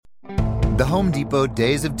The Home Depot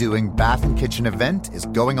Days of Doing Bath and Kitchen event is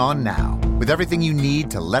going on now, with everything you need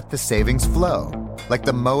to let the savings flow. Like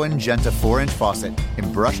the Moen Genta 4-inch faucet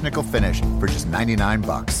in brushed nickel finish for just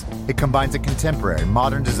 $99. It combines a contemporary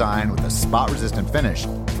modern design with a spot-resistant finish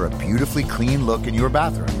for a beautifully clean look in your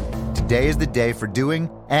bathroom. Today is the day for doing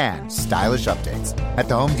and stylish updates at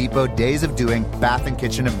the Home Depot Days of Doing Bath and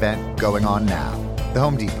Kitchen event going on now. The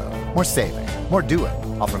Home Depot. More saving, more doing.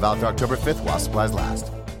 Offer valid through October 5th while supplies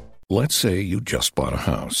last. Let's say you just bought a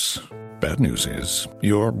house. Bad news is,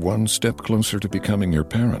 you're one step closer to becoming your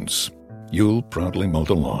parents. You'll proudly mow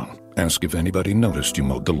the lawn. Ask if anybody noticed you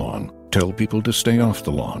mowed the lawn. Tell people to stay off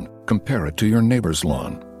the lawn. Compare it to your neighbor's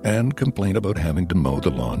lawn. And complain about having to mow the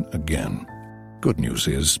lawn again. Good news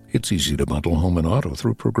is, it's easy to bundle home and auto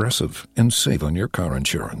through Progressive and save on your car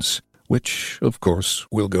insurance, which, of course,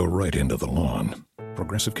 will go right into the lawn.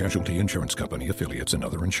 Progressive Casualty Insurance Company, affiliates, and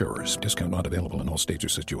other insurers. Discount not available in all states or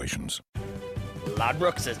situations.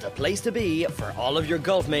 Ladbrokes is the place to be for all of your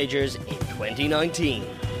golf majors in 2019.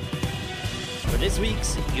 For this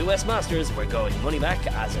week's US Masters, we're going money back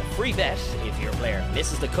as a free bet if your player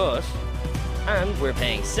misses the cut, and we're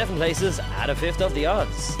paying 7 places at a fifth of the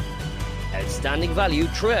odds. Outstanding value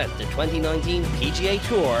throughout the 2019 PGA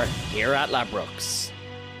Tour here at Ladbrokes.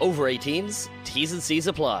 Over 18s, T's and C's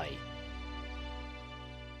apply.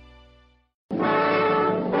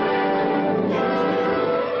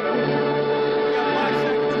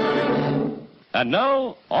 And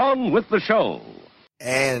now, on with the show.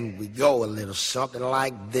 And we go a little something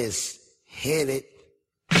like this. Hit it.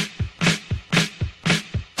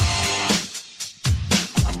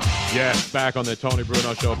 Yes, back on the Tony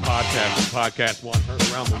Bruno Show podcast, the podcast one heard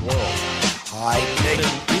around the world. All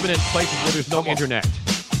right, even in places where there's no internet,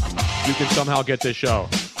 you can somehow get this show.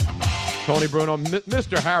 Tony Bruno,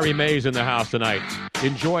 Mr. Harry Mays in the house tonight,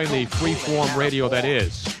 enjoying the free-form radio that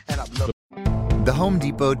is. The Home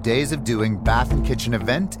Depot Days of Doing Bath and Kitchen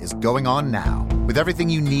event is going on now, with everything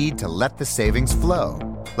you need to let the savings flow.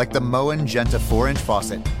 Like the Moen Genta 4-inch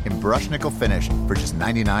faucet in brushed nickel finish for just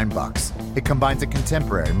 $99. It combines a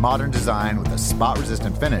contemporary modern design with a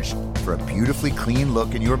spot-resistant finish for a beautifully clean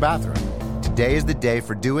look in your bathroom. Today is the day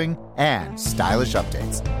for doing and stylish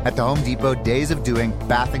updates at the Home Depot Days of Doing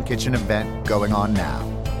Bath and Kitchen event going on now.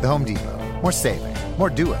 The Home Depot. More saving, more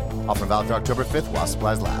doing. Offer valid through October 5th while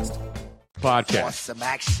supplies last. Podcast. Some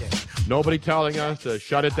action. Nobody telling us to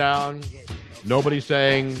shut it down. Nobody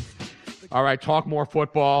saying, all right, talk more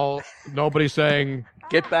football. Nobody saying,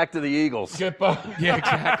 get back to the Eagles. Get back. Yeah,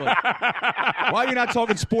 exactly. Why are you not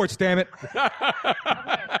talking sports, damn it?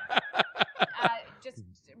 Just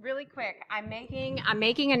really quick, I'm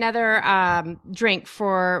making another drink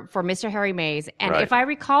for Mr. Harry Mays, and Right. if I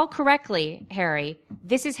recall correctly, Harry,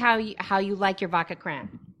 this is how you like your vodka cran.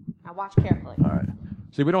 Now watch carefully. All right.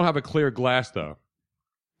 See, we don't have a clear glass, though.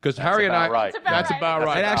 Because Harry and I... Right. That's about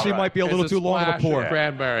right. It actually might be a little too long of a Splash pour. of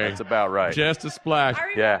cranberry. That's about right. Just a splash.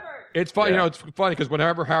 Yeah. It's funny, Yeah. it's funny because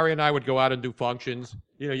whenever Harry and I would go out and do functions,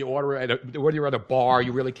 you order when you're at a bar,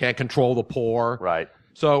 you really can't control the pour. Right.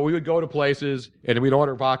 So we would go to places and we'd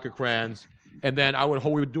order vodka crans, and then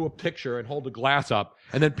we would do a picture and hold the glass up,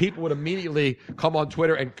 and then people would immediately come on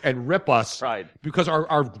Twitter and rip us, Right. because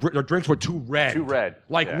our drinks were too red. Too red.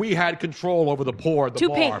 Like Yeah. we had control over the pour, the Too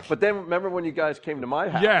bar. pink. But then remember when you guys came to my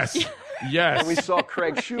house? Yes. Yes. And we saw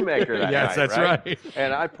Craig Shoemaker that Yes, night, that's right.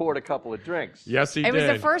 And I poured a couple of drinks. Yes, he It did. was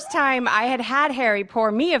the first time I had Harry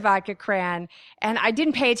pour me a vodka cran, and I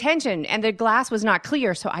didn't pay attention, and the glass was not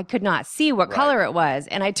clear, so I could not see what color it was.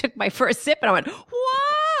 And I took my first sip, and I went,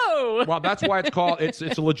 "Whoa!" Well, that's why it's called.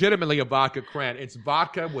 It's legitimately a vodka cran. It's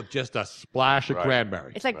vodka with just a splash of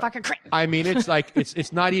cranberry. It's like vodka cran. I mean, it's like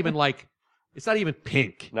it's not even like it's not even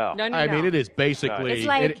pink. No. No. I mean, it is basically. It's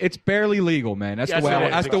like- It's barely legal, man. That's Yes, the way. it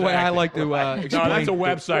is, That's the way I exactly. like to explain. No, that's a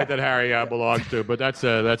website that Harry belongs to, but that's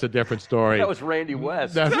a different story. That was Randy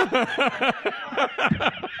West.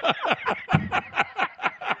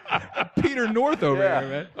 Peter North over Yeah. here,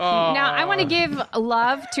 man. Now, I want to give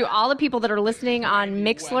love to all the people that are listening on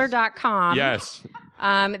Mixlr.com. Yes.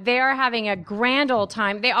 They are having a grand old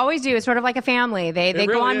time. They always do. It's sort of like a family. They go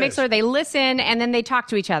really on is. Mixlr, they listen, and then they talk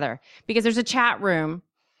to each other because there's a chat room.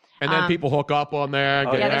 And then people hook up on there.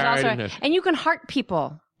 Get Yeah, there's married, also, and you can heart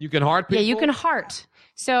people. you can heart people. Yeah, you can heart.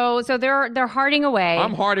 So they're hearting away.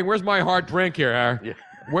 I'm hearting. Where's my hard drink here, Harry? Yeah.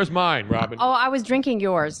 Where's mine, Robin? Oh, I was drinking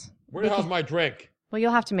yours. Where the hell's my drink? Well,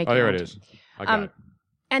 you'll have to make. Oh, your there own. it is. I got it.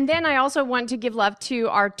 And then I also want to give love to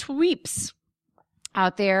our tweeps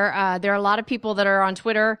out there. There are a lot of people that are on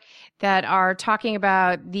Twitter that are talking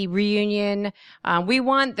about the reunion. We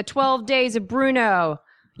want the 12 days of Bruno.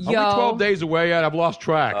 Are we 12 days away yet? I've lost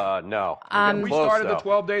track. No. We started the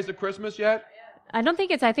 12 days of Christmas yet? I don't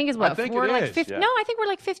think it's. I think it's what? I think we're it like is. 15. Yeah. No, I think we're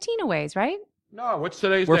like 15 away, right? No, what's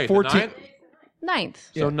today's We're date? 14. The 9th.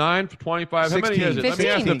 So 9, 25. How many 16. is it? Let me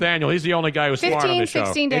ask 15. Nathaniel. He's the only guy who's smart on 15, this show.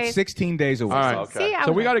 16 days. It's 16 days away. All right. Okay. See, I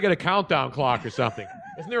So was we got right. to get a countdown clock or something.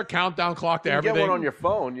 Isn't there a countdown clock to You can everything? get one on your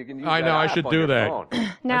phone. You can use I know, that I app should on do your that. phone.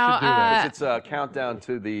 Now, do that. It's a countdown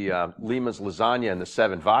to the Lima's lasagna and the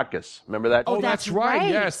 7 vodkas. Remember that? Oh, that's right. right.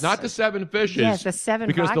 Yes, not the 7 fishes. Yes, the 7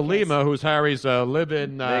 Because the vodkas. Lima, who's Harry's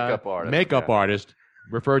live-in Makeup artist,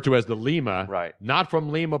 referred to as the Lima, Right. Not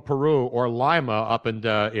from Lima, Peru, or Lima up in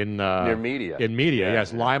near Media. In Media, Yeah,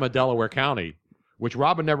 yes, yeah. Lima, Delaware County, which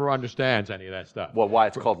Robin never understands any of that stuff. Well, why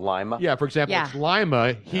it's called Lima? Yeah, for example, Yeah. it's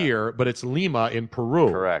Lima here, but it's Lima in Peru.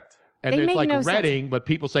 Correct. And They it's make like no sense. Reading, but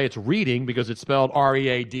people say it's Reading because it's spelled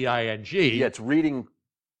Reading. Yeah, it's Reading,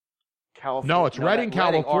 California. No, it's Reading,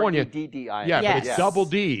 California. Redding. Yeah, Yes. but it's double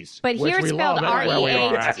D's. But which here it's we spelled love everywhere we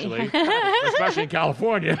are, R-E-A-T. actually, especially in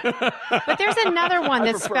California. But there's another one I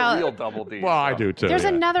that's prefer real spelled. double D. Well, I do too. There's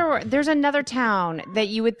yeah. another town that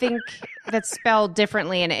you would think that's spelled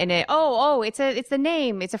differently, and it. It's the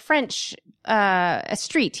name. It's a French a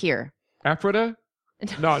street here. Ephrata?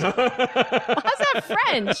 No. How's that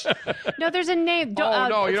French? No, there's a name.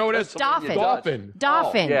 No, you know what it is? Dauphin. Dolphin.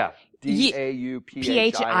 Dauphin. Oh, yeah.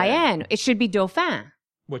 P-H-I-N. Dauphin. It should be Dauphin.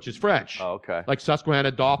 Which is French. Oh, okay. Like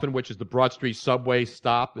Susquehanna Dolphin, which is the Broad Street subway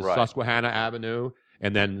stop, is Right. Susquehanna Avenue,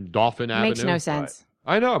 and then Dolphin Avenue. Makes no sense.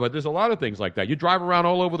 I know, but there's a lot of things like that. You drive around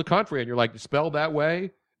all over the country and you're like, spelled that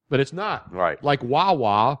way, but it's not. Right. Like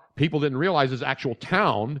Wawa, people didn't realize is actual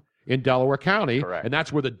town in Delaware County, Correct. and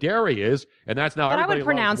that's where the dairy is, and that's now But I everybody would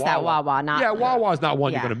pronounce loves that Wawa, not. Yeah, Wawa is not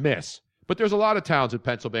one Yeah. you're going to miss. But there's a lot of towns in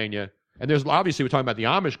Pennsylvania, and there's obviously we're talking about the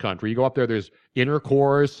Amish country. You go up there, there's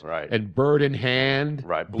Intercourse, Right. and Bird in Hand,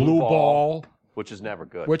 Right. Blue Ball, which is never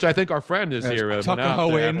good. which I think our friend is here. went out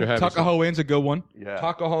Tuckahoe there Inn. after having Tuckahoe Inn's a good one. yeah.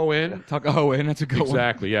 Tuckahoe Inn. Tuckahoe Inn, that's a good one.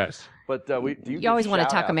 Exactly. Yes. But do you You always want to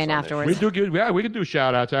tuck them in We afterwards. do good. Yeah, we can do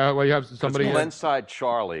shout outs. Well, you have somebody. Glenside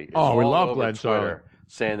Charlie. Is Oh, we all love over Glenside. Twitter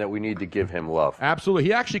saying that we need to give him love. Absolutely.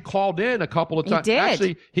 He actually called in a couple of times. did.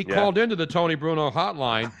 Actually, he Yeah. called into the Tony Bruno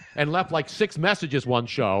hotline and left like 6 messages one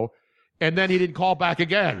show, and then he didn't call back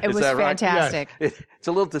again. It was that right? fantastic. It's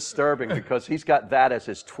a little disturbing because he's got that as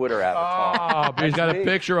his Twitter avatar. Oh, but he's got a me.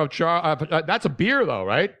 picture of that's a beer, though,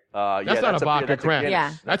 right? Yeah, That's not a vodka that's cran. Guinness. Yeah.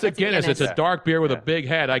 That's a That's a Guinness. It's a Guinness. dark beer with Yeah. a big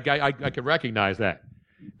head. I can recognize that.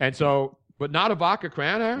 And so, but not a vodka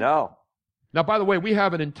cran, huh? No. Now, by the way, we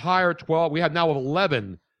have an entire 12. We have now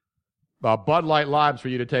 11 Bud Light Limes for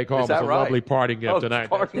you to take home. Is that It's a right? lovely parting gift Oh, tonight.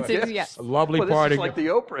 parting It's- gifts? yeah. A lovely Well, this parting is like gift.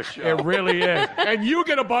 the Oprah show. It really is. And you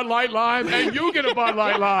get a Bud Light Lime, and you get a Bud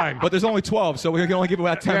Light Lime. But there's only 12, so we can only give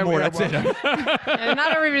about 10 Yeah, more. we That's have it. And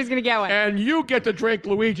not everybody's going to get one. And you get to drink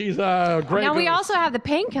Luigi's great. Now we also have the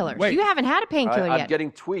painkillers. Wait. You haven't had a painkiller I'm yet.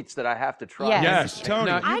 getting tweets that I have to try. Yes. Yes,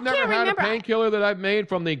 Tony. Now, I you've never can't had remember. a painkiller that I've made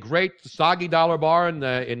from the great Soggy Dollar Bar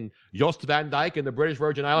in Jost Van Dyke in the British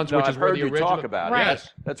Virgin Islands, No, which I've is where heard the you original. talk about Right. it. Yes,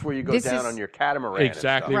 That's where you go This down is- on your catamaran. and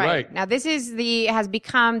Exactly stuff. right. Now this has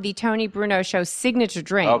become the Tony Bruno Show signature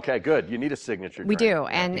drink. Okay, good. You need a signature We drink. do,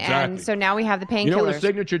 and Exactly. so now we have the painkillers. You know what a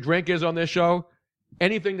signature drink is on this show?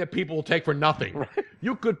 Anything that people will take for nothing.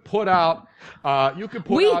 You could put out.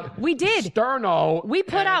 We did. Sterno. We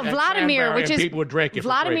put and- out and Vladimir, cranberry, which and is people would drink it for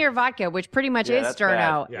Vladimir free. vodka, which pretty much Yeah, is that's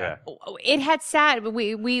Sterno. bad. Yeah. It had sat.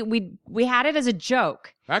 We had it as a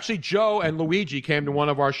joke. Actually, Joe and Luigi came to one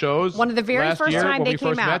of our shows. One of the very last first year time when they we came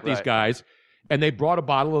first out. met these Right. guys, and they brought a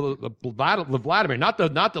bottle of the Vladimir, not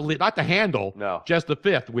the handle, No. just the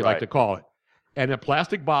fifth. We like Right. to call it, and a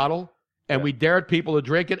plastic bottle. And we dared people to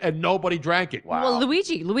drink it, and nobody drank it. Wow. Well,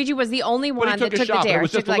 Luigi was the only one But he took that a took shot. the But dare. it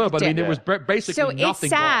was just Took, a little like, bit. I mean, dare. it was basically So it nothing.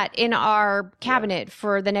 sat in our cabinet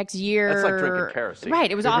for the next year. That's like drinking kerosene. Right.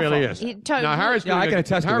 It was It awful. really is. Now, Harry's Yeah, doing I can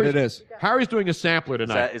attest to it. It is. Harry's doing a sampler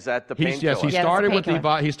tonight. Is that the Yes, he painkiller? Yeah, started that's the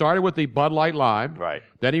with he started with the Bud Light Lime. Right.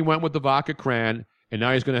 Then he went with the vodka cran, and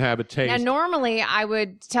now he's going to have a taste. Now, normally I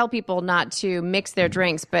would tell people not to mix their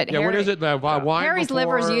drinks, but Yeah, what is it? Wine Harry's before,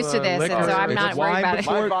 liver's used to this, liquor? and so I'm If not it's worried wine about it.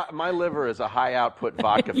 before- My liver is a high output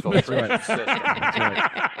vodka filtration system.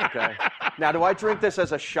 Okay. Now, do I drink this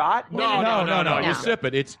as a shot? No. You sip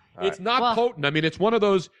it. It's not Well- potent. I mean, it's one of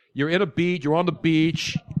those. You're in a beach. You're on the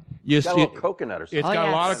beach. You Got a see. little coconut or something. It's Oh, got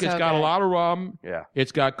yeah, a lot of. so It's got a good. lot of rum. Yeah.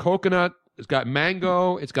 It's got coconut. It's got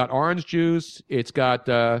mango. It's got orange juice. It's got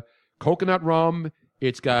coconut rum.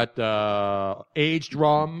 It's got aged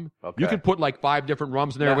rum. Okay. You can put like 5 different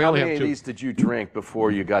rums in there. Now, We how only many have of 2. these did you drink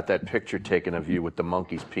before you got that picture taken of you with the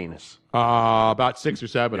monkey's penis? About 6 or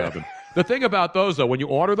 7 of them. The thing about those, though, when you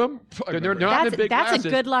order them, they're not in big glasses. That's a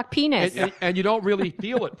good luck penis. And you don't really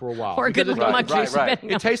feel it for a while. Or a good luck monkey.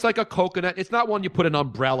 It tastes like a coconut. It's not one you put an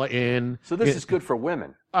umbrella in. So this is good for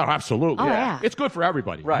women. Oh, absolutely. Oh, yeah. It's good for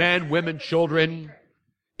everybody. Right. Men, women, children.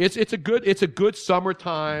 It's a good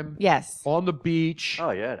summertime. Yes. On the beach. Oh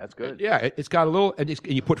yeah, that's good. Yeah, it's got a little, and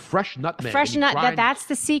you put fresh nutmeg. That's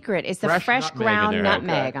the secret. It's the fresh ground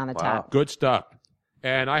nutmeg on the top. Good stuff.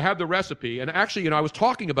 And I have the recipe. And actually, I was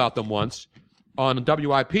talking about them once on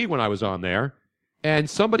WIP when I was on there. And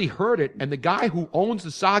somebody heard it. And the guy who owns the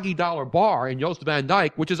Soggy Dollar Bar in Joost Van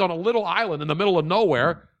Dyke, which is on a little island in the middle of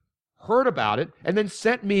nowhere, heard about it and then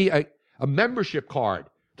sent me a membership card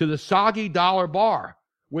to the Soggy Dollar Bar,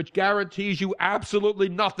 which guarantees you absolutely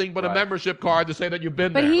nothing but a membership card to say that you've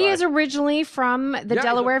been there. But he is originally from the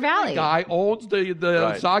Delaware Valley. The guy owns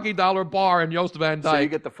the Soggy Dollar Bar in Joost Van Dyke. So you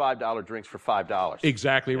get the $5 drinks for $5.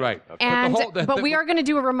 Exactly right. Okay. And but we are going to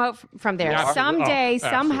do a remote from there. Yeah, Someday,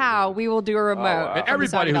 somehow, we will do a remote. wow. And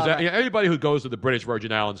everybody who goes to the British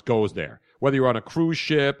Virgin Islands goes there. Whether you're on a cruise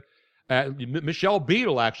ship. Michelle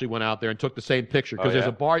Beadle actually went out there and took the same picture because there's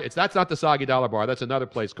a bar. That's not the Soggy Dollar Bar. That's another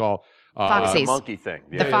place called Foxy's. The monkey thing.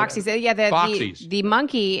 The Foxy's. Yeah, Foxy's. The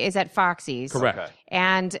monkey is at Foxy's. Correct. Okay.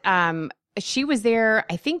 And she was there,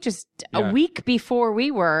 I think, just a week before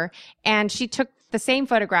we were, and she took the same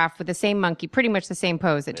photograph with the same monkey, pretty much the same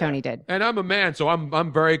pose that Tony did. And I'm a man, so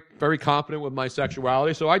I'm very, very confident with my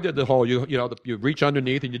sexuality. So I did the whole you reach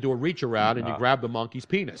underneath and you do a reach around and you grab the monkey's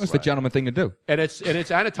penis. That's the gentleman thing to do. And it's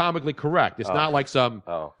anatomically correct. It's not like some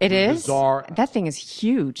It is? bizarre. That thing is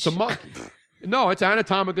huge. It's a monkey. No, it's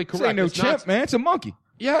anatomically correct. This ain't no It's chimp, not, man. It's a monkey.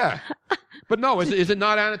 Yeah, but no, is it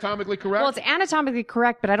not anatomically correct? Well, it's anatomically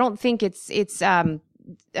correct, but I don't think it's It's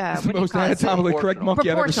the most anatomically correct monkey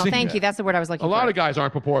I've ever proportional. seen. Thank you. That's the word I was looking A for. lot of guys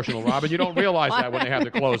aren't proportional, Robin. You don't realize that when they have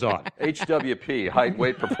their clothes on. HWP, height,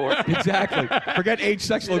 weight, proportion. Exactly. Forget age,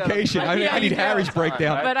 sex, location. I need Harry's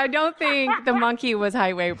breakdown. But I don't think the monkey was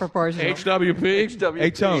height, weight, proportional. HWP.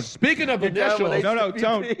 Hey, Tone. Speaking of You're down with initials, No,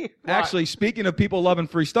 Tone. Actually, speaking of people loving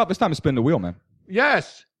free stuff, it's time to spin the wheel, man.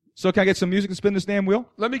 yes. So can I get some music to spin this damn wheel?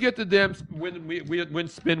 Let me get the damn wheel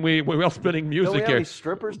spinning Do music we have here. any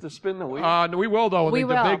strippers to spin the wheel? No, we will though. We The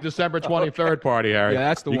will. big December 23rd party, Harry. Yeah,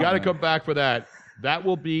 that's the you one, got to man. come back for that. That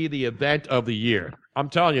will be the event of the year. I'm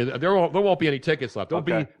telling you, there won't be any tickets left. There'll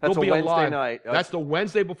Okay. be That's there'll a be Wednesday live. night. That's the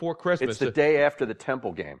Wednesday before Christmas. It's the day after the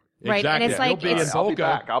Temple game. Right, Exactly. and it's like- You'll be in it's- I'll be Boca.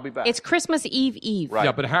 back. I'll be back. It's Christmas Eve. Right.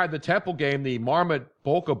 Yeah, but the Temple game, the Marmot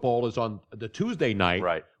Boca Bowl is on the Tuesday night,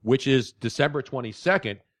 Right. which is December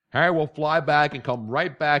 22nd. Harry will fly back and come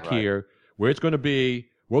right back here, where it's going to be.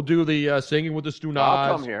 We'll do the singing with the Stunads.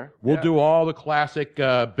 I'll come here. We'll Yeah. do all the classic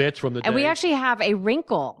bits from the And day. we actually have a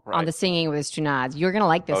wrinkle on Right. the singing with the Stunads. You're going to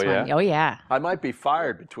like this Oh, one. yeah? Oh, yeah. I might be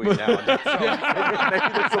fired between now and then. So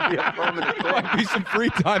maybe this will be a permanent thing. Be some free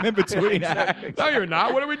time in between. No, you're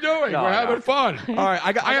not. What are we doing? No, We're having no. fun. All right,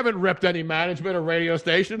 I haven't ripped any management or radio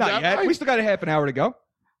stations. Not have yet. I? We still got a half an hour to go.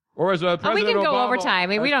 Or as President we can go Obama, overtime.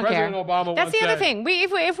 We as don't care. President Obama That's once the other said- thing.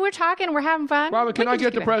 If we're talking, we're having fun. Robin, can we I get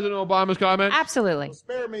just to keep it. President Obama's comment? Absolutely.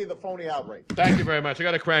 Spare me the phony outrage. Thank you very much. I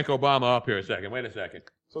got to crank Obama up here a second. Wait a second.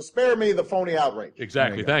 So spare me the phony outrage.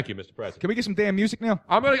 Exactly. Thank you, Mr. President. Can we get some damn music now?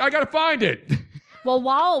 I got to find it. Well,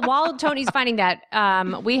 while Tony's finding that,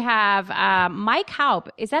 we have Mike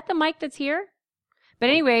Haupt. Is that the Mike that's here? But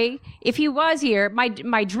anyway, if he was here,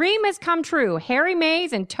 my dream has come true. Harry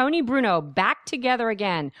Mays and Tony Bruno back together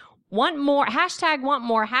again. Want more,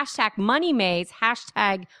 hashtag Money Mays,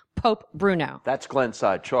 hashtag Pope Bruno. That's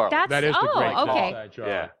Glenside Charlie. That is the great okay. Glenside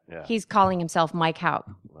Charlie. Yeah. He's calling himself Mike Haupt.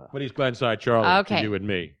 But he's Glenside Charlie Okay. to you and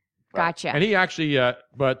me. Gotcha. And he actually,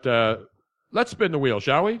 let's spin the wheel,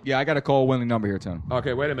 shall we? Yeah, I got to call a winning number here, Tony.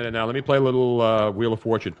 Okay, wait a minute now. Let me play a little Wheel of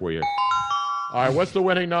Fortune for you. All right, what's the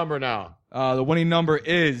winning number now? The winning number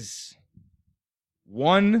is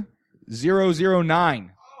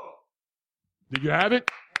 1009. Did you have it?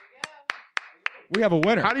 We have a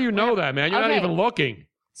winner. How do you know that, man? You're not Okay. even looking.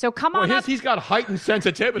 So come Well, on up. he's got heightened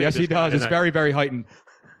sensitivity. Yes, he does. It's very, very heightened.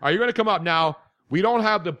 Are you going to come up now? We don't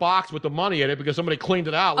have the box with the money in it because somebody cleaned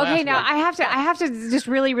it out. Okay, last now week. I have to just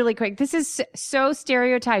really quick. This is so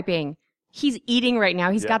stereotyping. He's eating right now.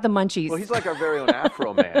 He's got the munchies. Well, he's like our very own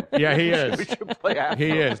Afro man. Yeah, he is. We should play Afro He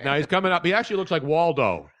is. Man. Now he's coming up. He actually looks like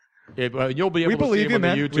Waldo. You'll be able We to believe see him you, on the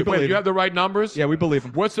man. YouTube. We believe Wait, you you. have the right numbers? Yeah, we believe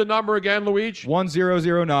him. What's the number again, Luigi?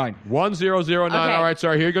 1009. 1009. Okay. All right,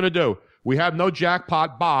 sir. Here you're going to do. We have no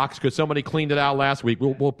jackpot box because somebody cleaned it out last week.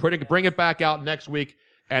 We'll bring it back out next week.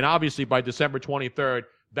 And obviously by December 23rd,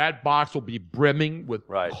 that box will be brimming with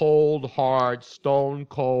cold, hard, stone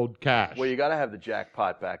cold cash. Well, you got to have the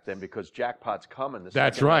jackpot back then because jackpot's coming the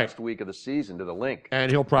last week of the season to the link. And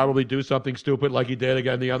he'll probably do something stupid like he did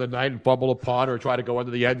again the other night and fumble a punt or try to go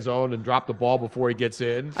into the end zone and drop the ball before he gets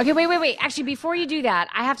in. Okay, wait. Actually, before you do that,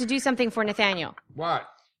 I have to do something for Nathaniel. What?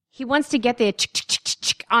 He wants to get the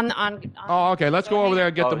on. Oh, okay. Let's go over there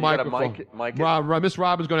and get the microphone. Mic Miss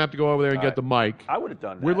Robin's going to have to go over there and get the mic. I would have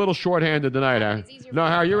done that. We're a little short-handed tonight, Harry. No,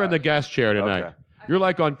 Harry, you're in the guest chair tonight. Okay. You're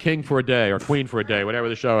like on King for a Day or Queen for a Day, whatever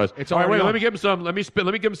the show is. It's all right. Wait, on. let me give him some. Let me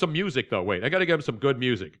give him some music though. Wait, I got to give him some good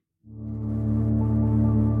music.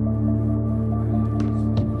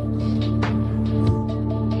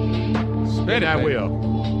 Spin that wheel.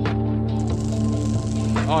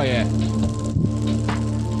 Oh, yeah.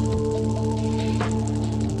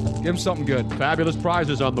 Give him something good. Fabulous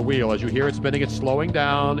prizes on the wheel. As you hear it spinning, it's slowing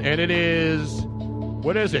down, and it is.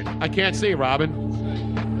 What is it? I can't see, Robin.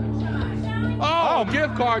 Oh,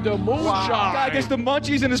 gift card to Moonshine. Guy gets the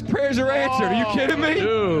munchies and his prayers are answered. Are you kidding me?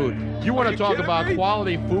 Dude, you want to talk about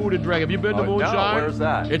quality food and drink. Have you been to Moonshine? No, where's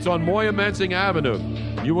that? It's on Moyamensing Avenue.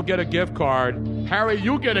 You will get a gift card. Harry,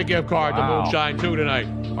 you get a gift card to Moonshine, too, tonight.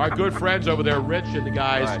 Our good friends over there, Rich and the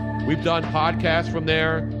guys. Right. We've done podcasts from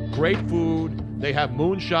there. Great food. They have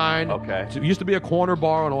Moonshine. Okay. It used to be a corner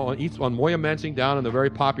bar on Moyamensing down in the very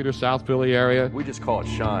popular South Philly area. We just call it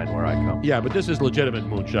Shine where I come. Yeah, but this is legitimate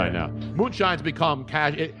Moonshine now. Moonshine's become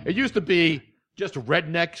cash. It used to be just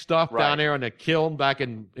redneck stuff down there in a kiln back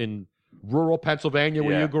in rural Pennsylvania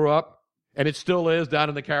where you grew up. And it still is down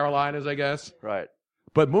in the Carolinas, I guess. Right.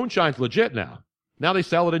 But Moonshine's legit now. Now they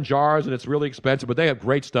sell it in jars and it's really expensive, but they have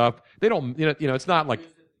great stuff. They don't, it's not like...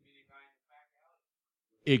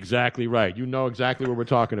 Exactly right. You know exactly what we're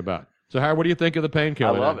talking about. So, Harry, what do you think of the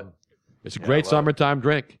painkiller? I love it. It's a great summertime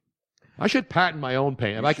drink. I should patent my own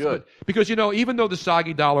pain. You should. Because, even though the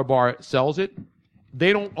Soggy Dollar Bar sells it,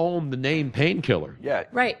 they don't own the name painkiller. Yeah.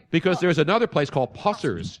 Right. Because there's another place called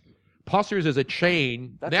Pusser's. Pusser's is a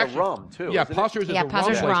chain. That's a rum, too. Yeah, isn't Pusser's it? is a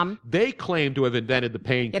Pusser's rum place. rum. They claim to have invented the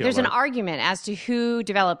painkiller. Yeah, there's an argument as to who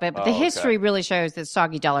developed it, but the history really shows that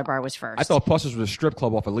Soggy Dollar Bar was first. I thought Pusser's was a strip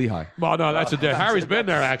club off of Lehigh. Well, no, that's Harry's been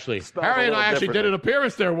there, actually. Harry and I actually did an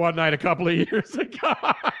appearance there one night a couple of years ago.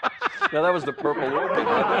 No, that was the Purple Orchid.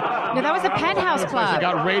 No, that was the Penthouse Club. It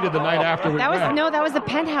got raided the night after we went. That was the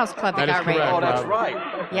Penthouse Club that got raided. Oh, that's right.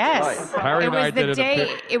 Yes. Right. Harry and I did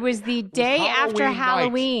it was the day after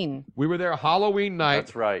Halloween. We were there Halloween night.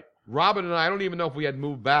 That's right. Robin and I don't even know if we had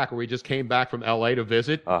moved back or we just came back from L.A. to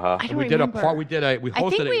visit. Uh-huh. I don't we remember. We hosted I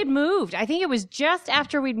think we had moved. I think it was just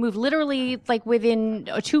after we'd moved, literally like within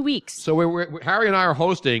 2 weeks. So Harry and I are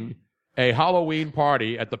hosting a Halloween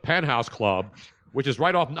party at the Penthouse Club, which is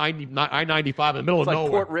right off I-95 in the middle of It's like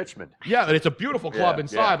nowhere. Port Richmond. Yeah, and it's a beautiful club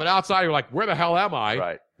inside, but outside you're like, where the hell am I?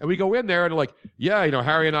 Right. And we go in there and they're like, yeah,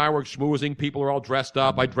 Harry and I were schmoozing. People are all dressed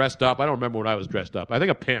up. I dressed up. I don't remember when I was dressed up. I think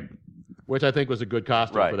a pimp, which I think was a good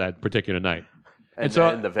costume for that particular night. And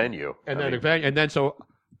then the venue.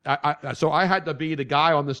 So I had to be the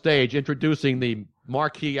guy on the stage introducing the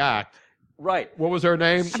marquee act. Right. What was her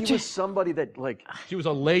name? She was somebody that She was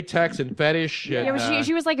a latex and fetish.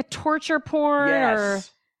 She was like a torture porn. Yes.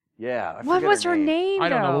 Yeah. What was her name? I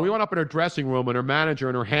don't know. We went up in her dressing room and her manager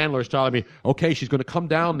and her handlers telling me, okay, she's going to come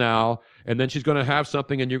down now and then she's going to have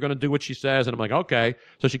something and you're going to do what she says. And I'm like, okay.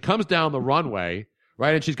 So she comes down the runway,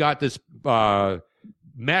 right? And she's got this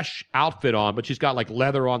mesh outfit on, but she's got like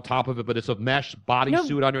leather on top of it, but it's a mesh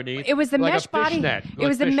bodysuit underneath. It was the like mesh body. It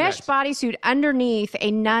was the mesh bodysuit underneath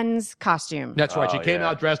a nun's costume. That's right. She came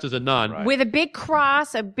out dressed as a nun with a big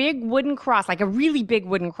cross, a big wooden cross, like a really big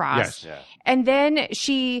wooden cross. Yes. Yeah. And then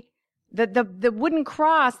the wooden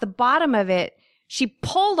cross, the bottom of it, she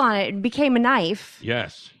pulled on it and became a knife.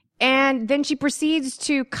 Yes. And then she proceeds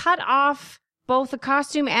to cut off both the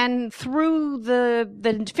costume and through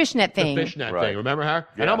the fishnet thing. The fishnet thing, remember her?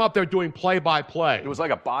 Yeah. And I'm up there doing play-by-play. It was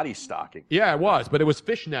like a body stocking. Yeah, it was, but it was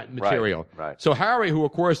fishnet material. Right. So Harry, who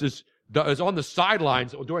of course is on the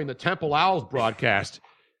sidelines during the Temple Owls broadcast,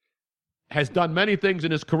 has done many things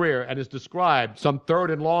in his career and has described some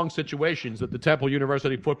third and long situations that the Temple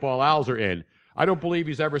University football Owls are in. I don't believe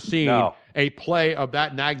he's ever seen a play of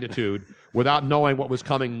that magnitude without knowing what was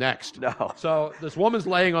coming next. No. So this woman's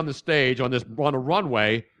laying on the stage on a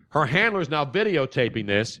runway. Her handler's now videotaping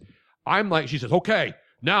this. I'm like, she says, okay,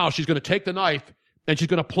 now she's going to take the knife and she's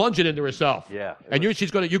going to plunge it into herself. Yeah. And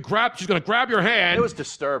she's going to grab your hand. It was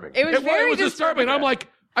disturbing. It was very disturbing. And I'm like,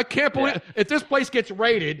 I can't believe if this place gets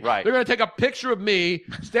raided, they're going to take a picture of me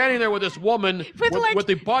standing there with this woman with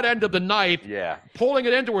the butt end of the knife, pulling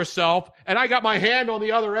it into herself, and I got my hand on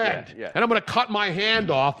the other end. And I'm going to cut my hand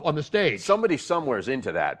off on the stage. Somebody somewhere's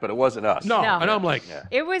into that, but it wasn't us. No. And I'm like...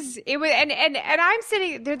 It was, and I'm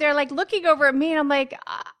sitting, they're like looking over at me, and I'm like,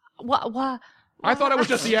 what? I thought it was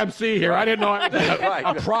just the MC here. I didn't know it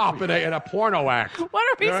was a prop in a porno act. What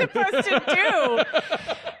are we supposed to do?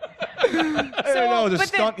 The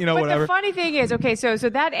stunt, whatever. But the funny thing is, okay, so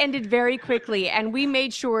that ended very quickly, and we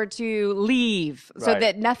made sure to leave so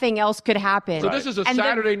that nothing else could happen. So this is a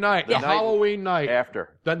Saturday night, the Halloween night. After.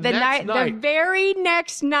 The very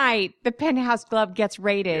next night, the Penthouse Club gets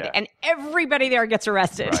raided, and everybody there gets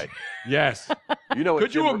arrested. Right. Yes.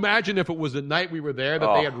 Could you imagine if it was the night we were there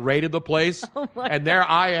that they had raided the place, and there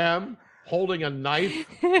I am holding a knife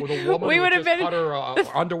with a woman who just cut her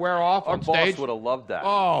underwear off on stage? Our boss would have loved that.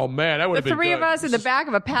 Oh, man, that would have been The three of us in the back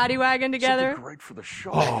of a paddy wagon together. Great for the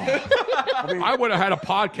show. I would have had a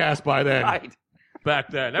podcast by then. Right. Back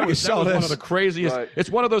then. That was one of the craziest. Right. It's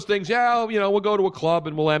one of those things, we'll go to a club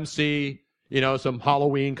and we'll MC, some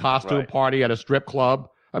Halloween costume party at a strip club.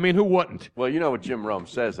 I mean, who wouldn't? Well, you know what Jim Rome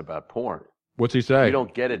says about porn. What's he say? You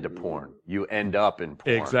don't get into porn. You end up in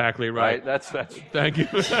porn. Exactly right. That's. Thank you.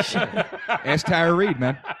 Ask Tara Reid,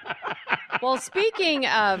 man. Well, speaking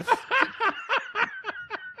of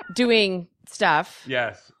doing stuff,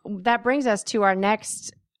 yes, that brings us to our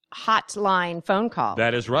next hotline phone call.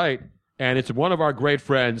 That is right. And it's one of our great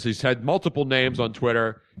friends. He's had multiple names on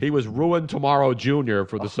Twitter. He was Ruin Tomorrow Jr.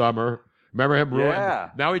 for the summer. Remember him, Ruin? Yeah.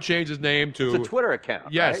 Now he changed his name to... It's a Twitter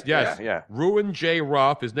account, Yes, right? yes. Yeah. Ruin J.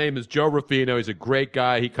 Ruff. His name is Joe Ruffino. He's a great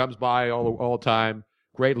guy. He comes by all the time.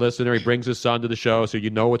 Great listener. He brings his son to the show, so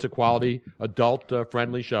you know it's a quality,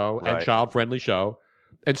 adult-friendly show and child-friendly show.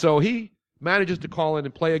 And so he manages to call in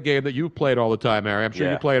and play a game that you've played all the time, Harry. I'm sure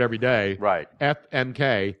you play it every day. Right.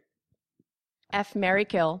 FMK. F, marry,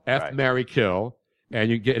 kill. F, marry, kill. And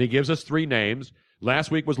he gives us 3 names.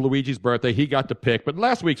 Last week was Luigi's birthday. He got to pick, but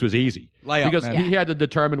last week's was easy. Because he had to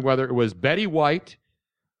determine whether it was Betty White,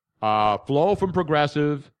 Flo from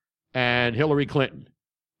Progressive, and Hillary Clinton.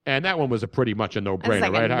 And that one was pretty much a no-brainer,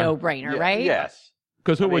 That's like a no-brainer, right? Yes.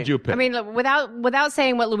 Because who would you pick? I mean, without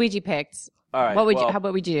saying what Luigi picked, all right, what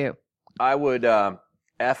would you do? I would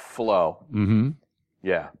F Flo. Mm-hmm.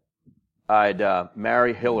 Yeah. I'd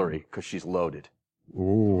marry Hillary because she's loaded.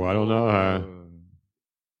 Ooh, I don't know.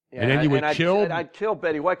 Yeah, and then you would kill... I'd kill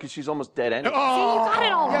Betty White because she's almost dead anyway. See, you got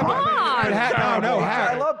it all wrong. No,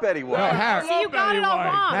 I love Betty White. No, Harry. See, you got it all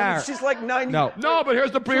wrong. Harry. She's like 90. No, but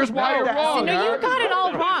here's why you're wrong. No, you got it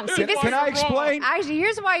all wrong. See, Can I explain? Actually,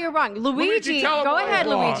 here's why you're wrong. Luigi, go ahead,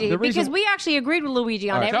 Luigi, because we actually agreed with Luigi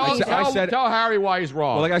on everything. Tell Harry why he's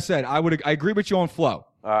wrong. Well, like I said, I agree with you on Flo.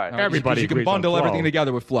 All right. Everybody you can bundle everything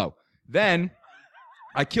together with Flo. Then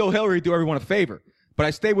I kill Hillary, do everyone a favor.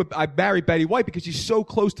 But I marry Betty White because she's so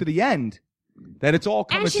close to the end that it's all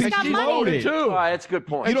coming. And she's got money loaded too. That's a good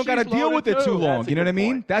point. You don't got to deal with it too long. You know what I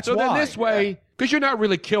mean? That's why. So then this way, because you're not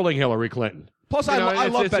really killing Hillary Clinton. Plus, I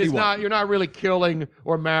love Betty White. You're not really killing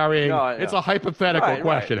or marrying. No. It's a hypothetical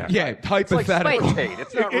question. Right. Yeah, hypothetical.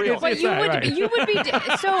 It's not real. But you would be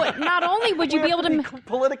so. Not only would you be able to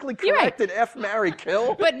politically correct and F marry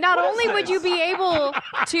kill, but not only would you be able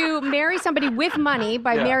to marry somebody with money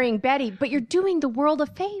by marrying Betty, but you're doing the world a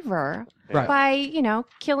favor by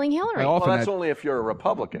killing Hillary. Well, that's only if you're a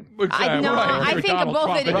Republican. I think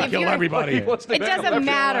both. If kill everybody. It doesn't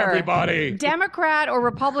matter. Everybody. Democrat or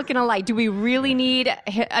Republican alike. Do we really need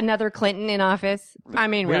another Clinton in office? I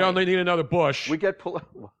mean, we don't need another Bush. We get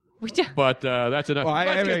but that's enough.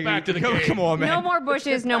 Let's get back to the game. Come on, man. No more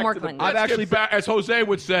Bushes, no more Clintons. I've actually, as Jose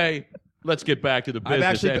would say, let's get back to the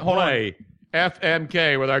business and play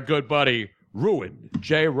FMK with our good buddy Ruin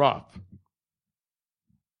J. Ruff.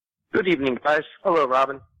 Good evening, guys. Hello,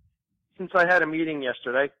 Robin. Since I had a meeting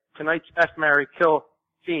yesterday, tonight's F, marry, kill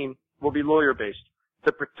theme will be lawyer-based.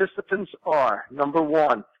 The participants are, number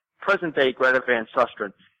 1, present-day Greta Van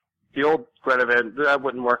Susteren. The old Greta Van, that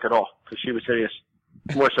wouldn't work at all because she was hideous,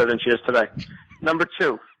 more so than she is today. Number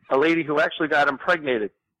 2, a lady who actually got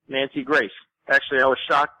impregnated, Nancy Grace. Actually, I was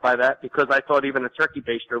shocked by that because I thought even a turkey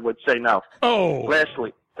baster would say no. Oh.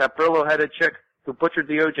 Lastly, that Brillo-headed chick who butchered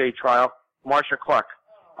the O.J. trial, Marsha Clark.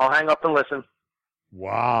 I'll hang up and listen.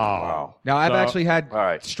 Wow. Now, I've actually had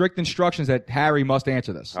strict instructions that Harry must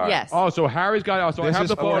answer this. Right. Yes. Oh, so Harry's got... So I have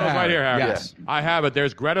the photos right here, Harry. Yes. I have it.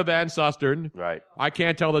 There's Greta Van Susteren. Right. I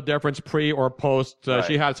can't tell the difference pre or post.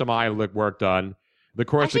 She had some eye work done. Of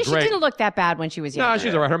course, Actually, the great. she didn't look that bad when she was No, younger.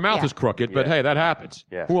 she's all right. Her mouth is crooked, but hey, that happens.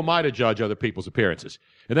 Yeah. Who am I to judge other people's appearances?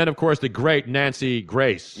 And then, of course, the great Nancy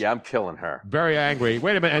Grace. Yeah, I'm killing her. Very angry.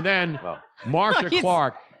 Wait a minute. And then Marcia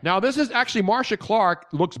Clark. Now, this is actually Marcia Clark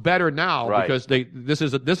looks better now because this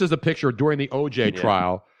is a picture during the OJ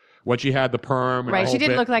trial when she had the perm. And Right, the she whole did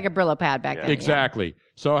bit. look like a Brillo pad back then. Exactly.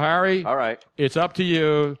 So, Harry, all right, it's up to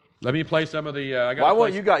you. Let me play some of the. You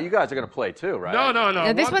guys are going to play too, right? No.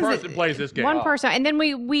 Now, this One one's person plays this game. One person, and then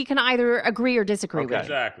we can either agree or disagree with it.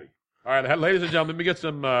 Exactly. All right, ladies and gentlemen, let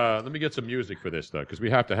me get some music for this though, because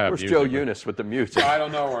we have to have. Where's music. Joe Eunice with the music? I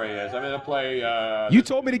don't know where he is. I'm going to play. You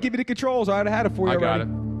told me to give you the controls. I'd have had it for you. I got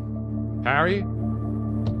already. it. Harry,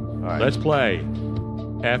 let's play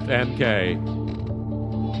FMK.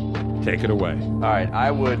 Take it away. All right,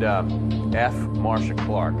 I would F Marcia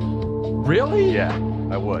Clark. Really? Yeah,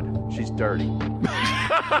 I would. She's dirty.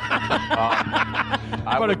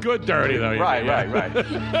 But a good dirty, though. Right.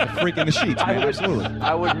 Freak in the sheets, man. Absolutely.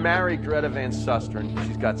 I would marry Greta Van Susteren because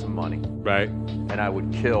she's got some money. Right. And I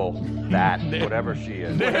would kill that, whatever she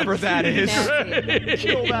is. Whatever that is.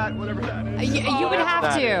 Kill that, whatever that is. You would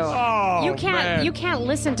have to. Oh, you can't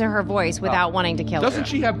listen to her voice without wanting to kill her. Doesn't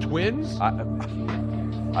she have twins?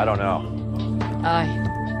 I don't know.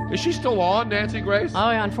 Is she still on, Nancy Grace?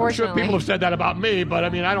 Oh, yeah, unfortunately. I'm sure people have said that about me, but I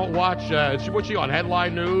mean, I don't watch. What's she on?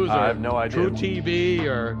 Headline News? Or I have no idea. True TV?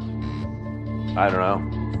 Or I don't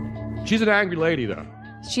know. She's an angry lady, though.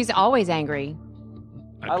 She's always angry.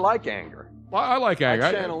 I like anger. Well, I like anger.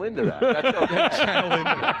 I channel into that. That's okay.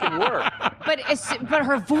 That can work. But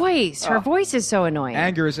her voice is so annoying.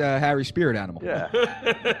 Anger is Harry's spirit animal.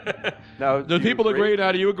 Yeah. Now, do people agree?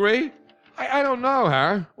 Now, do you agree? I don't know,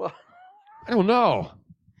 Harry. Well, I don't know.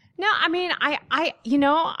 No, I mean,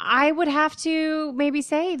 I would have to maybe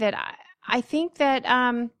say that I think that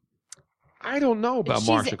I don't know about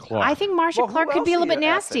Marcia Clark. I think Marcia Clark could be a little bit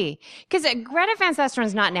nasty because Greta Van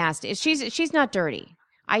Susteren's not nasty. She's not dirty.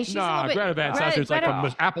 Greta Van Susteren's like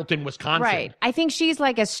from Appleton, Wisconsin. Right. I think she's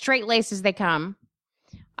like as straight-laced as they come.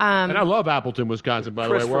 And I love Appleton, Wisconsin, by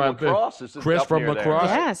the way. Where I've been. Chris from La Crosse.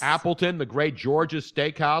 Yes. Appleton, the great George's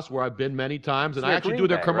Steakhouse, where I've been many times. And I actually do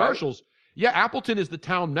their Bay, commercials. Right? Yeah, Appleton is the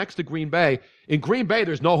town next to Green Bay. In Green Bay,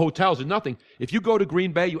 there's no hotels. There's nothing. If you go to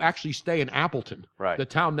Green Bay, you actually stay in Appleton, the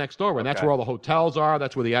town next door. And that's where all the hotels are.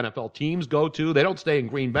 That's where the NFL teams go to. They don't stay in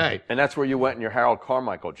Green Bay. And that's where you went in your Harold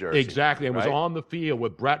Carmichael jersey. Exactly. And was on the field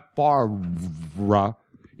with Brett Favre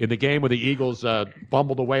in the game where the Eagles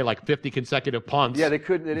fumbled away like 50 consecutive punts. Yeah, they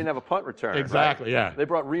didn't have a punt return. Exactly, right? yeah. They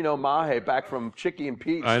brought Reno Mahe back from Chicky and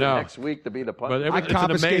Pete's next week to be the punt. But it's an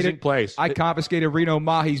amazing place. I confiscated Reno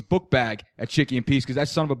Mahe's book bag at Chicky and Pete's because that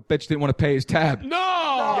son of a bitch didn't want to pay his tab. No!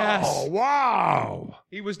 Yes. Wow!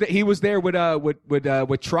 He was there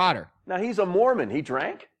with Trotter. Now he's a Mormon. He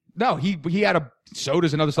drank? No, he had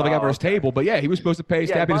sodas and other stuff like that on his table. But yeah, he was supposed to pay his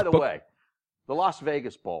tab. By the way, the Las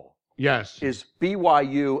Vegas Bowl. Yes. Is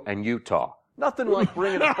BYU and Utah. Nothing like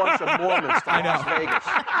bringing a bunch of Mormons to Las Vegas.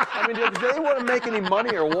 I mean, do they want to make any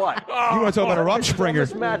money or what? You want to talk about a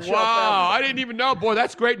Rumspringer? Wow, I didn't even know. Boy,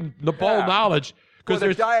 that's great bowl knowledge. Because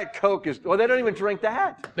their Diet Coke is. Well, they don't even drink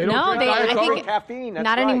that. They don't drink Diet Coke? I think caffeine. That's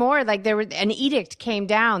not right. anymore. Like there was an edict came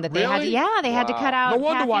down that they had to. Yeah, they had to cut out. No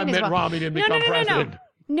wonder why caffeine Mitt Romney didn't become president.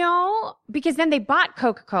 No, because then they bought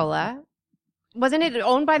Coca-Cola. Wasn't it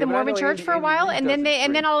owned by the Mormon Church for a while? And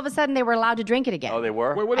then all of a sudden they were allowed to drink it again. Oh, they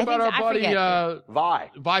were? Wait, what about our buddy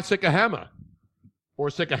Vi Sikahema? Or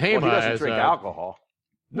Sikahema. Well, he doesn't drink alcohol.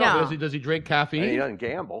 No. Does he drink caffeine? And he doesn't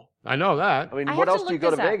gamble. I know that. I mean, what else do you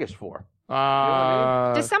go to Vegas for?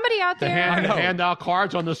 Does somebody out there hand out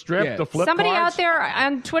cards on the strip to flip somebody cards? out there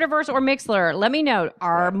on Twitterverse or Mixler, let me know.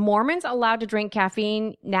 Are Mormons allowed to drink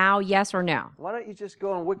caffeine now, yes or no? Why don't you just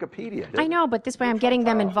go on Wikipedia? I know, but this way I'm getting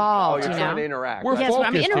them involved. Oh, you're trying to interact. Yes,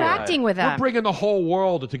 I'm interacting with them. We're bringing the whole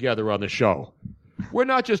world together on the show. We're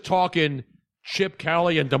not just talking Chip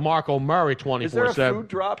Kelly and DeMarco Murray 24/7. Is there a food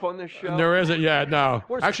drop on this show? There isn't yet. No.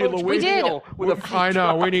 Actually, we did. I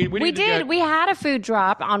know. We need. We did. We had a food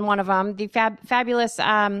drop on one of them. The fabulous.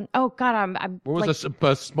 I'm what was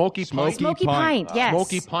a smoky pint? Smoky pint. Yes.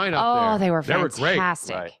 Smoky pint up there. Oh, they were fantastic.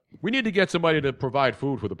 They were great. Right. We need to get somebody to provide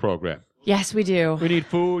food for the program. Yes, we do. We need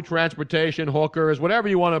food, transportation, hookers, whatever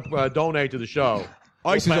you want to donate to the show.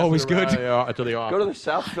 Ice is always good. To the office. Go to the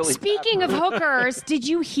South Philly. Speaking of hookers, did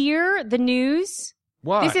you hear the news?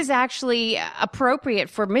 What? This is actually appropriate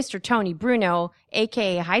for Mr. Tony Bruno,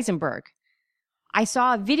 a.k.a. Heisenberg. I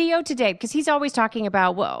saw a video today because he's always talking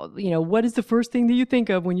about, what is the first thing that you think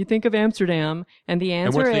of when you think of Amsterdam? And the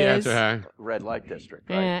answer what's the is... answer, Red light district,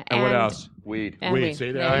 right? And what else? Weed. Weed.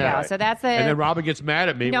 See, there you go. So that's And then Robin gets mad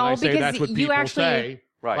at me when I say that's what people say.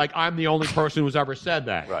 Right. Like I'm the only person who's ever said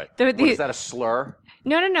that. Right. The- What, is that a slur?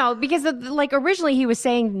 No, because like originally he was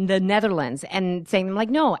saying the Netherlands and saying like,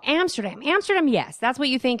 no, Amsterdam. Amsterdam, yes, that's what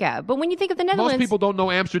you think of. But when you think of the Netherlands, Most people don't know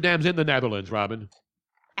Amsterdam's in the Netherlands, Robin.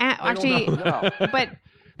 actually, but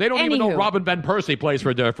They don't even know Anywho. Robin Van Persie plays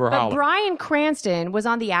for but Holland. Bryan Cranston was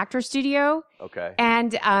on the Actors Studio. Okay.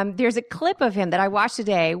 And there's a clip of him that I watched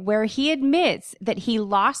today where he admits that he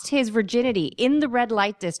lost his virginity in the red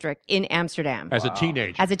light district in Amsterdam. As a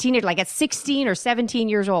teenager. As a teenager, like at 16 or 17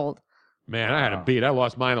 years old. Man, I had him beat. I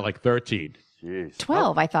lost mine at like 13. Jeez.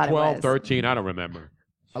 12, I thought 12, it was. 13, I don't remember.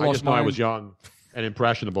 I lost just know I mine. was young and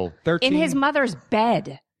impressionable. 13. In his mother's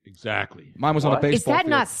bed. Exactly. Mine was on a What? baseball Is that field.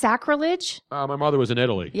 not sacrilege? My mother was in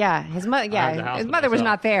Italy. Yeah, his mother. I had the Yeah, house his to mother was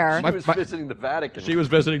myself. not there. She was visiting the Vatican. She was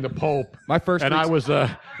visiting the Pope. My first and week's- I was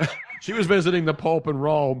she was visiting the Pope in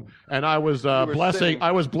Rome, and I was were blessing sitting.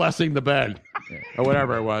 I was blessing the bed. Or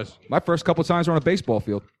whatever it was. My first couple times were on a baseball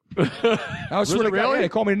field. I swear to God, really? yeah, they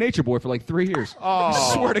called me the nature boy for like 3 years. Oh,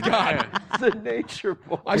 I swear to God. the nature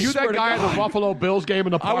boy. I Are you swear that to guy at God. the Buffalo Bills game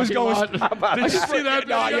in the I was parking going. lot? Did you see that?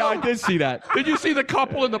 Yeah, video? yeah, I did see that. Did you see the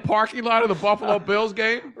couple in the parking lot of the Buffalo Bills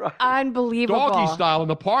game? Unbelievable. Doggy style in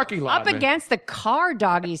the parking lot. Up man. against the car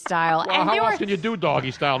doggy style. Well, and how they else were, can you do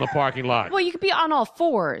doggy style in the parking lot? well, you could be on all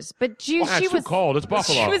fours, but she Well, it's was too cold. It's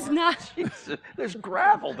Buffalo. She was not. There's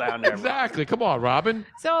gravel down there. Exactly. Come on, Robin.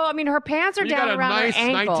 So I mean, her pants are You down got a around nice her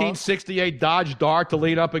ankles. 1968 Dodge Dart to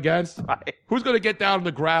lean up against. Right. Who's going to get down in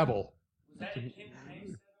the gravel?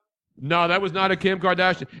 No, that was not a Kim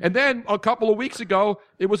Kardashian. And then a couple of weeks ago,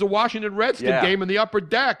 it was a Washington Redskin Yeah. game in the upper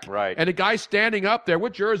deck. Right. And a guy standing up there.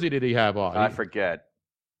 What jersey did he have on? I forget.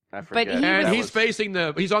 But he and was- he's facing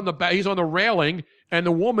he's on the railing, and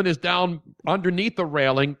the woman is down underneath the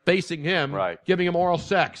railing, facing him, Right. giving him oral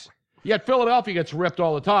sex. Yet Philadelphia gets ripped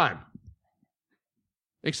all the time.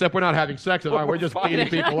 Except we're not having sex tonight. We're just beating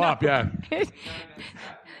people up. Yeah.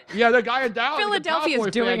 Yeah, the guy in Dallas, Philadelphia's the Cowboy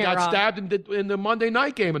doing fan, it got wrong. stabbed in the Monday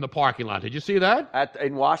night game in the parking lot. Did you see that?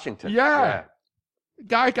 In Washington. Yeah.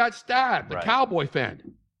 Guy got stabbed. The Right. Cowboy fan.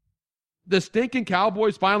 The stinking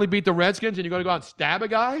Cowboys finally beat the Redskins, and you're going to go out and stab a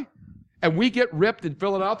guy? And we get ripped in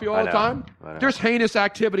Philadelphia all I the know. time? I know. There's heinous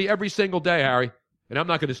activity every single day, Harry, and I'm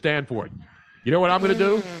not going to stand for it. You know what I'm going to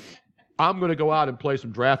do? I'm going to go out and play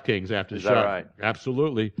some DraftKings after the Is show. that right?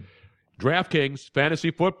 Absolutely. DraftKings,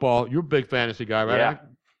 fantasy football. You're a big fantasy guy, right? Yeah.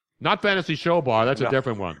 Not Fantasy Show Bar. That's a No.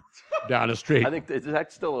 different one down the street. I think is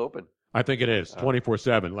that still open? I think it is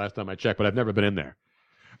 24/7. Last time I checked, but I've never been in there.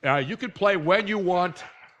 You can play when you want,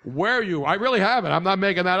 where you. I really haven't. I'm not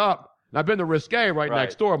making that up. And I've been to Risque right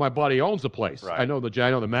next door. My buddy owns the place. Right. I know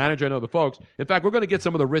the manager. I know the folks. In fact, we're going to get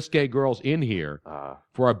some of the Risque girls in here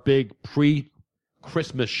for our big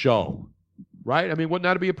pre-Christmas show. Right? I mean, wouldn't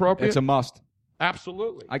that be appropriate? It's a must.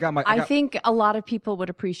 Absolutely. I think a lot of people would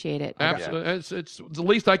appreciate it. Absolutely. It's the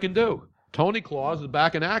least I can do. Tony Claus is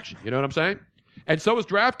back in action. You know what I'm saying? And so is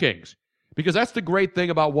DraftKings. Because that's the great thing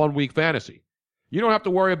about 1 week fantasy. You don't have to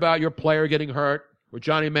worry about your player getting hurt or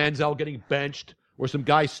Johnny Manziel getting benched or some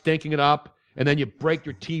guy stinking it up and then you break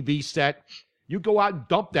your TV set. You go out and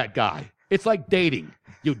dump that guy. It's like dating.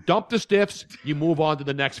 You dump the stiffs, you move on to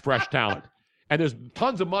the next fresh talent. And there's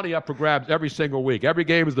tons of money up for grabs every single week. Every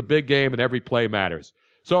game is the big game, and every play matters.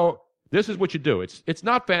 So this is what you do. It's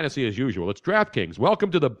not fantasy as usual. It's DraftKings.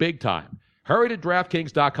 Welcome to the big time. Hurry to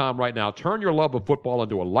DraftKings.com right now. Turn your love of football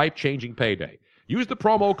into a life-changing payday. Use the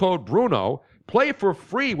promo code BRUNO. Play for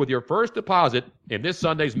free with your first deposit in this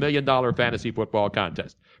Sunday's $1 Million Fantasy Football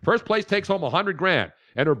Contest. First place takes home $100,000.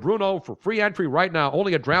 Enter Bruno for free entry right now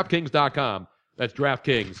only at DraftKings.com. That's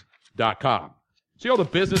DraftKings.com. See all the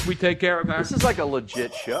business we take care of, guys? This is like a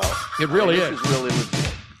legit show. It really This is. is really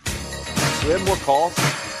legit. Do we have more calls?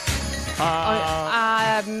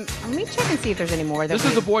 Let me check and see if there's any more. This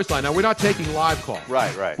is the voice line. Now we're not taking live calls.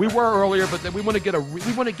 Right. We were earlier, but then we want to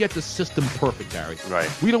get the system perfect, Harry. Right.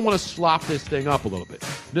 We don't want to slop this thing up a little bit.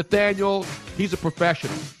 Nathaniel, he's a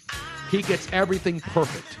professional. He gets everything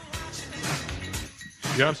perfect.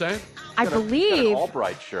 You know what I'm saying? I Got an believe.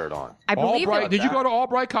 Albright shirt on. I believe Albright. that. Did you go to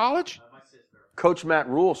Albright College? Coach Matt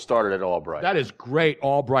Rule started at Albright. That is great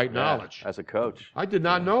Albright Yeah, knowledge. as a coach. I did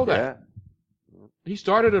not know that. Yeah. He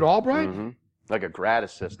started at Albright? Mm-hmm. Like a grad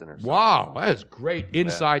assistant or something. Wow, that is great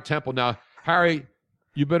inside Temple. Now, Harry,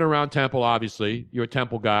 you've been around Temple, obviously. You're a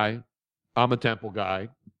Temple guy. I'm a Temple guy.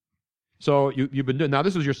 So you've been doing. Now,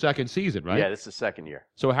 this is your second season, right? Yeah, this is the second year.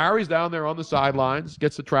 So Harry's down there on the sidelines,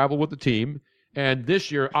 gets to travel with the team. And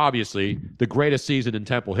this year, obviously, the greatest season in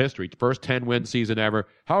Temple history. First 10-win season ever.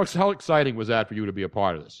 How exciting was that for you to be a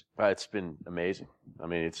part of this? It's been amazing. I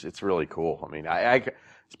mean, it's really cool. I mean, I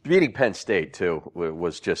beating Penn State, too,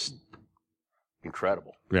 was just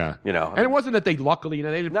incredible. Yeah. You know, and it wasn't that they luckily,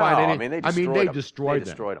 they didn't No, find any. I mean, they destroyed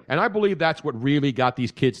destroyed them. them. And I believe that's what really got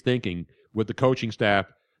these kids thinking with the coaching staff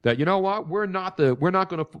that, you know what, we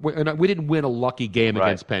didn't win a lucky game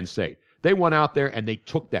against Penn State. They went out there and they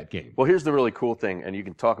took that game. Well, here's the really cool thing, and you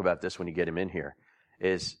can talk about this when you get him in here,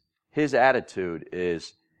 is his attitude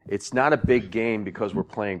is it's not a big game because we're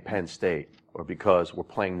playing Penn State or because we're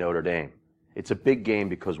playing Notre Dame. It's a big game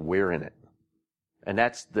because we're in it. And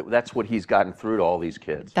that's what he's gotten through to all these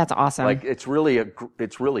kids. That's awesome. Like, it's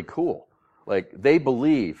really cool. Like, they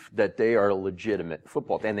believe that they are a legitimate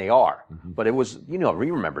football, and they are. Mm-hmm. But it was, we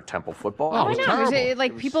remember Temple football. I know.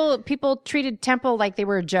 People treated Temple like they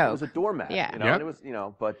were a joke. It was a doormat. Yeah. And it was,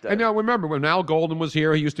 but. And now remember when Al Golden was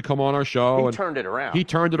here, he used to come on our show. He turned it around. He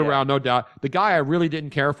turned it around, no doubt. The guy I really didn't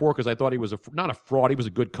care for because I thought he was not a fraud. He was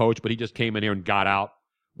a good coach, but he just came in here and got out.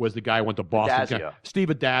 Was the guy who went to Boston? Adazio. Steve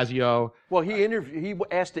Adazio. Well, he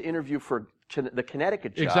asked to interview for the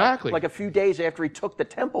Connecticut job. Exactly. Like a few days after he took the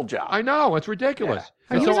Temple job. I know. It's ridiculous.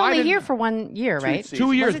 Yeah. He was only here for 1 year, right?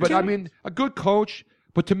 2 years, but I mean, a good coach.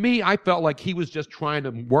 But to me, I felt like he was just trying to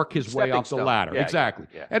work his way up the ladder. Yeah, exactly.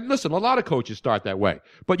 yeah. And listen, a lot of coaches start that way.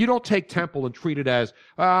 But you don't take Temple and treat it as,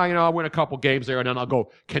 I'll win a couple games there and then I'll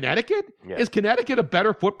go, Connecticut? Yeah. Is Connecticut a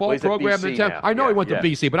better football He's at program BC than Temple? now. I know he went to Yeah.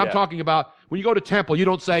 BC, but I'm Yeah. talking about when you go to Temple, you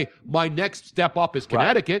don't say, my next step up is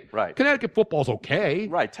Connecticut. Right. Connecticut football's okay.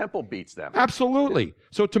 Right. Temple beats them. Absolutely.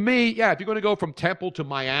 So to me, if you're going to go from Temple to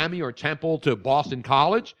Miami or Temple to Boston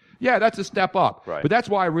College, that's a step up. Right. But that's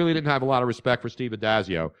why I really didn't have a lot of respect for Steve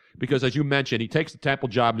Adazio because, as you mentioned, he takes the Temple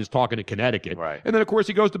job and is talking to Connecticut. Right. And then, of course,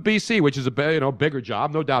 he goes to BC, which is a bigger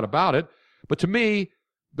job, no doubt about it. But to me,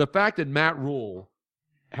 the fact that Matt Rule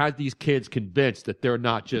has these kids convinced that they're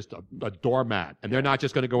not just a doormat and they're not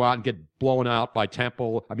just going to go out and get blown out by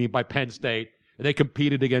by Penn State, and they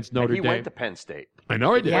competed against Notre Dame. He went to Penn State. I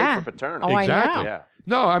know he did. Yeah. For Paterno. Oh, Exactly. I know. Yeah.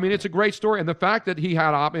 No, I mean, it's a great story. And the fact that he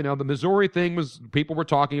had, the Missouri thing people were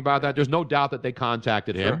talking about that. There's no doubt that they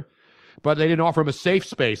contacted him. Sure. But they didn't offer him a safe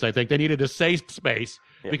space, I think. They needed a safe space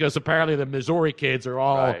because apparently the Missouri kids are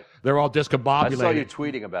all, they're all discombobulated. I saw you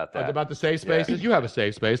tweeting about that. About the safe spaces? You have a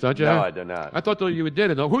safe space, don't you? No, I do not. I thought that you did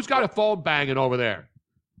it. Who's got a phone banging over there?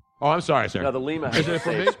 Oh, I'm sorry, sir. No, the Lima has Is it a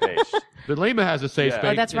for safe me? space. The Lima has a safe Yeah.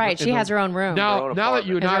 space. Oh, that's right. She has her own room. Now that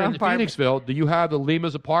you're Has her not own in Phoenixville, do you have the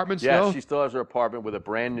Lima's apartment still? Yes, she still has her apartment with a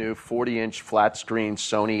brand new 40-inch flat screen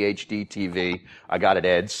Sony HD TV. I got it,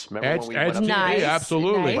 Ed's. Remember when we Ed's went TV, up there? Nice.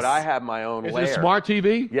 absolutely. Nice. But I have my own Is lair. it a smart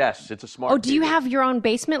TV? Yes, it's a smart Oh, do you TV. have your own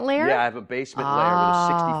basement lair? Yeah, I have a basement lair with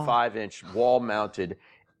a 65-inch wall-mounted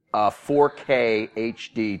 4K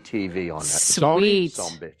HD TV on that. Sweet.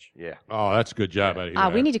 Some bitch. Yeah. Oh, that's a good job out of here.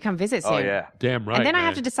 We need to come visit soon. Oh, yeah. Damn right. And then I man.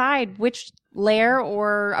 have to decide which lair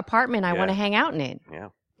or apartment I want to hang out in. Yeah.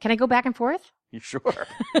 Can I go back and forth? You sure?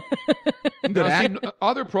 Now, see,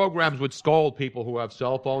 other programs would scold people who have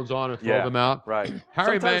cell phones on and throw them out. Right.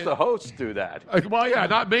 Harry Sometimes May- the hosts do that. Well, yeah,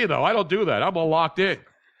 not me, though. I don't do that. I'm all locked in.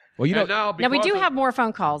 Well, you know, And now Now, we because do of- have more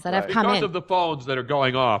phone calls that have come Because in. of the phones that are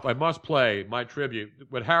going off, I must play my tribute.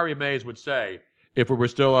 What Harry Mays would say if we were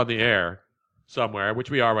still on the air somewhere, which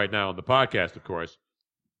we are right now on the podcast, of course.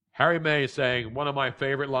 Harry Mays saying one of my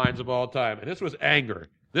favorite lines of all time, and this was anger.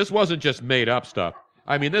 This wasn't just made up stuff.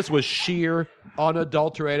 I mean, this was sheer,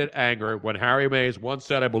 unadulterated anger when Harry Mays once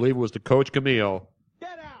said, I believe it was to Coach Camille,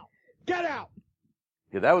 Get out! Get out!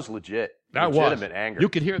 Yeah, that was legit. that legitimate was anger. You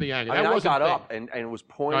could hear the anger. I mean, that I wasn't got fake. up and was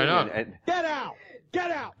pointing. I know. And Get out! Get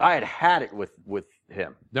out! I had it with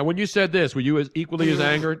him. Now, when you said this, were you as equally as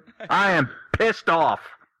angered? I am pissed off.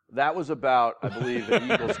 That was about, I believe, the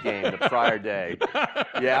Eagles game the prior day.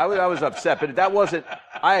 Yeah, I was upset, but that wasn't.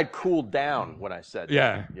 I had cooled down when I said that.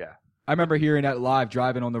 Yeah. Yeah. I remember hearing that live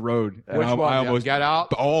driving on the road. And Which I one? almost Get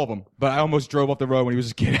Out? all of them, but I almost drove off the road when he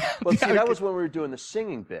was a kid. Well, see, that was when we were doing the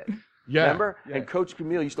singing bit. Yeah. Remember? Yeah. And Coach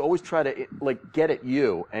Camille used to always try to get at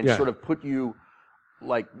you and Yeah. sort of put you,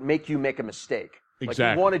 make you make a mistake. Exactly.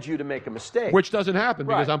 Like he wanted you to make a mistake. Which doesn't happen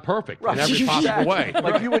because Right. I'm perfect Right. in every possible way.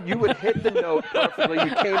 Like you would hit the note perfectly.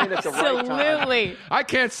 You came in at the right time. Absolutely. I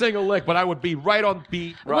can't sing a lick, but I would be right on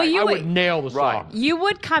beat. Right. Well, you I would- would nail the Right. song. You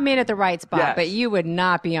would come in at the right spot, Yes. but you would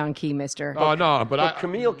not be on key, mister. Oh, no, but But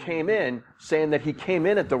Camille came in saying that he came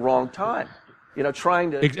in at the wrong time.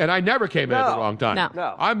 Trying to. and I never came in at the No. wrong time.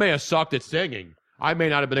 No. I may have sucked at singing. I may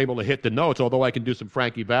not have been able to hit the notes, although I can do some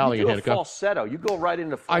Frankie Valli You and do hit a a couple. falsetto. You go right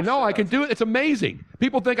into falsetto. I know I can do it. It's amazing.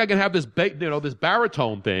 People think I can have this, this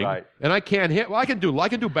baritone thing, Right. and I can't hit. Well, I can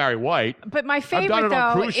do Barry White. But my I've done favorite it on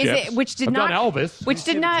though cruise is ships. it, which did I've not done Elvis. which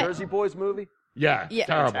See did the not Jersey Boys movie? Yeah, Yeah.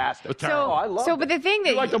 terrible. Fantastic. But terrible. I loved But the thing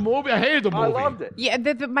that You like the movie? I hated the movie. I loved it. yeah,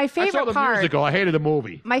 my I favorite saw the part. musical. I hated the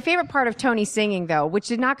movie. My favorite part of Tony singing, though, which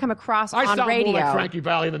did not come across I on sound radio, more like Frankie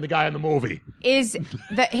Valli than the guy in the movie. is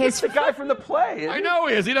that his The guy from the play. I know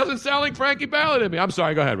he is. He doesn't sound like Frankie Valli to me. I'm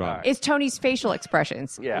sorry. Go ahead, Rob. is Tony's facial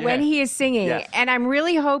expressions Yeah. when Yeah. he is singing, Yes. and I'm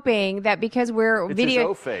really hoping that because we're It's video, his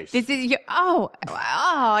O-face. this is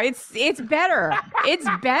it's better, it's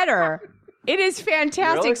better. It is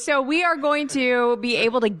fantastic. Really? So we are going to be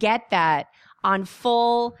able to get that on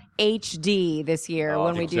full HD this year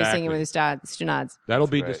when we do exactly. Singing with the Stenods. That'll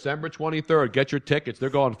be great. December 23rd. Get your tickets. They're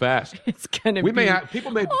going fast. It's gonna We be may have, people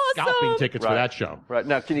may be scalping awesome. tickets for that show. Right.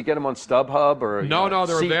 Now, can you get them on StubHub or No,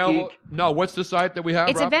 they're SeatGeek? available. No, what's the site that we have?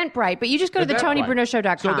 It's Rob? Eventbrite, but you just go to the Eventbrite.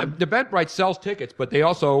 TonyBrunoShow.com. So the Eventbrite sells tickets, but they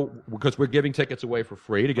also, because we're giving tickets away for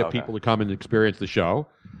free to get people to come and experience the show.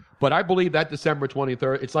 But I believe that December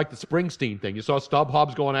 23rd, it's like the Springsteen thing. You saw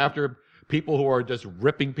StubHub's going after people who are just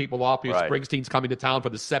ripping people off because Right. Springsteen's coming to town for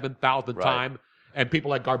the 7,000th Right. time. And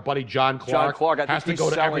people like our buddy John John Clark, Clark, I think has to he's go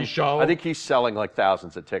to selling, every show. I think he's selling like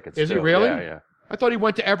thousands of tickets. Is he too. really? Yeah. I thought he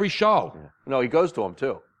went to every show. No, he goes to them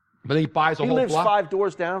too. But he buys a He whole lives block. 5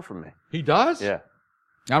 doors down from me. He does? Yeah.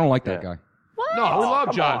 I don't like that Yeah. guy. What? No, we love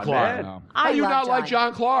come John on, Clark. man. No. How do you love not like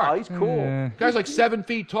John Clark? Oh, he's cool. Guy's like 7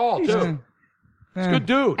 feet tall, too. He's a good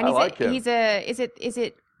dude. And like him. is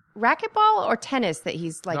it racquetball or tennis that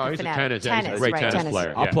he's like No, a he's a fanatic? tennis. He's a great right, tennis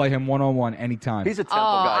player. I'll Yeah. play him one-on-one anytime. He's a Temple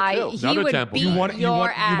guy too. he Another would Temple beat guy. You want- your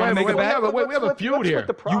wanna ass. make a bet? We have a feud what's here. With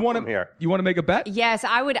the You problem want here? to make a bet? Yes,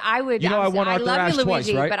 I would. You know I won I Arthur love Ashe you, twice,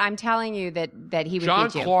 Luigi, right? but I'm telling you that he would John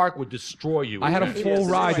beat you. Clark would destroy you. I had a He full is.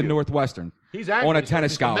 ride to Northwestern He's angry. on a He's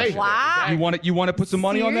tennis from scholarship. Mayfair. Wow. He's You want to put some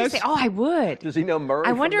money on this? Seriously? Oh, I would. Does he know Murray?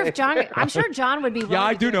 I wonder from if John. I'm sure John would be. Yeah, willing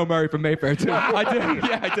I to do know Murray from Mayfair too. I do.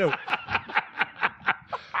 Yeah, I do.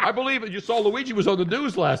 I believe you saw Luigi was on the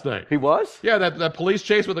news last night. He was? Yeah, that police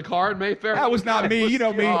chase with the car in Mayfair. That was not me. You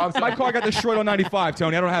know me. Oh, I'm sorry. My car got destroyed on 95,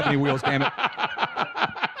 Tony. I don't have any wheels, damn it.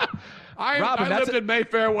 Robin, I that's lived in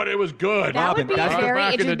Mayfair when it was good. That Robin, would be that's very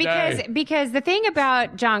back in the interesting day. because the thing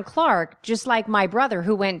about John Clark, just like my brother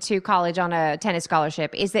who went to college on a tennis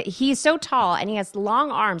scholarship, is that he's so tall and he has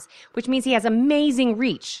long arms, which means he has amazing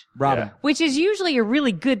reach, Robin. which is usually a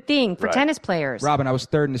really good thing for Right. tennis players. Robin, I was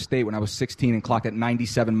third in the state when I was 16 and clocked at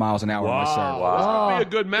 97 miles an hour on my serve. Wow. This could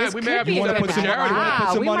be a good match. This We could may have be to a set good up a match. charity. wanna put Wow,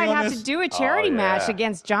 some we money might on have this? to do a charity Oh, yeah. match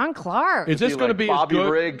against John Clark. Is this Be going to like be Bobby as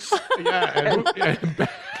good? Riggs, Yeah. And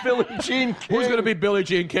Billie Jean King. who's going to be Billie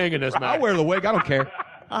Jean King in this match? I'll wear the wig. I don't care.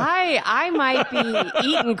 I might be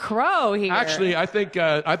eating crow here. Actually, I think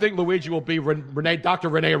Luigi will be Dr.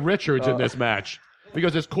 Renee Richards in this match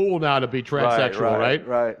because it's cool now to be transsexual, right?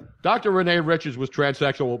 Right. Dr. Renee Richards was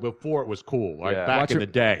transsexual before it was cool, right? Yeah. Back Watch in your-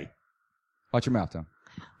 the day. Watch your mouth, Tom.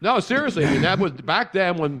 No, seriously. I mean, that was back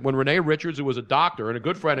then when Renee Richards, who was a doctor and a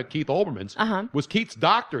good friend of Keith Olbermann's, was Keith's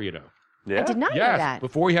doctor, you know. Yeah. I did not know Yes, that.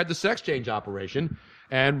 before he had the sex change operation.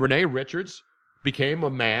 And Renee Richards became a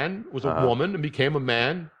man, was a woman, and became a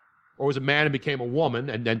man, or was a man and became a woman,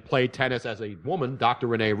 and then played tennis as a woman, Dr.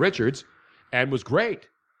 Renee Richards, and was great.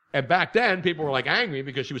 And back then, people were like angry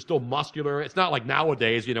because she was still muscular. It's not like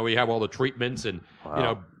nowadays, you know, we have all the treatments and, you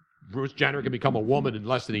know, Bruce Jenner can become a woman in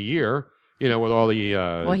less than a year, you know, with all the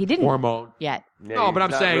he didn't hormone. yet. Yeah, No, but I'm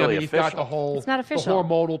he's not saying, really I mean, he's got official. the whole It's not the official.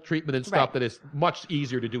 hormonal treatment and stuff Right. that is much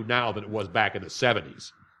easier to do now than it was back in the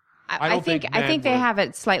 70s. I don't think think I think men they were- have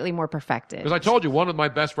it slightly more perfected. Because I told you, one of my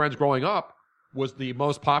best friends growing up was the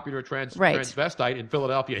most popular Right. transvestite in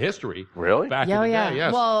Philadelphia history. Really? Back Oh, in the yeah. day,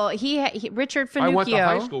 yes. Well, he Richard Finocchio. I went to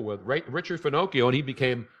high school with Richard Finocchio, and he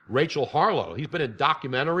became Rachel Harlow. He's been in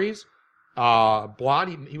documentaries.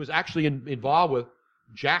 Blonde. He was actually involved with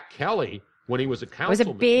Jack Kelly when he was a It was a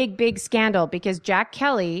councilman. big scandal because Jack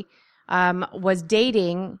Kelly was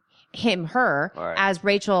dating her All right. as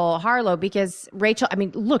Rachel Harlow because Rachel, I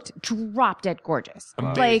mean, looked drop dead gorgeous.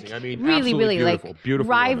 Amazing. Like, I mean, really, absolutely really beautiful. like Beautiful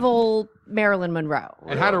rival Marilyn Monroe.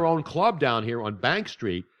 And had her own club down here on Bank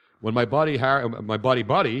Street. When my buddy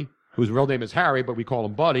Buddy, whose real name is Harry, but we call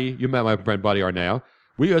him Buddy. You met my friend Buddy Arnell.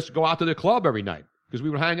 We used to go out to the club every night because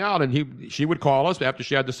we would hang out, and she would call us after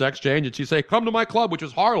she had the sex change, and she'd say, "Come to my club," which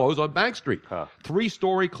was Harlow's on Bank Street,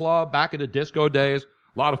 3-story club back in the disco days.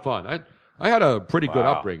 A lot of fun. I had a pretty good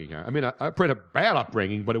upbringing here. I mean, I had a bad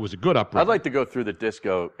upbringing, but it was a good upbringing. I'd like to go through the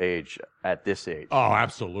disco age at this age. Oh,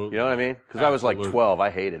 absolutely. You know what I mean? Because I was like Absolutely. 12. I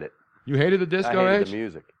hated it. You hated the disco I hated age? the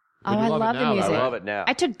music. Oh, you I love it love the now, music. I love it now.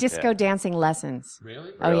 I took disco Yeah. dancing lessons.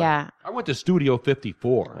 Really? Oh, yeah. I went to Studio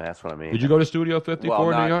 54. That's what I mean. Did you go to Studio 54 Well,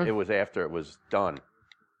 in New not, York? it was after it was done.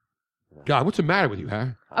 God, what's the matter with you,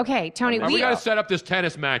 Harry? Okay, Tony, We we got to set up this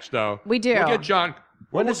tennis match, though. We do. We'll get John.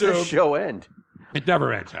 When What does we'll this do- show end? It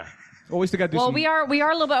never ends, Harry. Well, we still got to do Well, some... we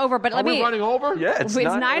are a little bit over, but Are we running over? Yeah, it's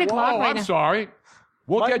 9 o'clock Oh, right I'm now. sorry.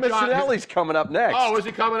 We'll Mike get John. Missinelli's coming up next. Oh, is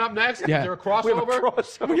he coming up next? Yeah. Is there a we have a crossover?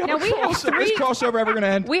 crossover. No, we have Is three. crossover ever going to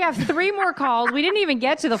end? We have 3 more calls. We didn't even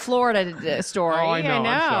get to the Florida story. Oh, I know.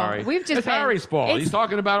 I'm sorry. We've just it's Harry's fault. it's- He's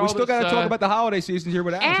talking about We all still this. got to talk about the holiday season here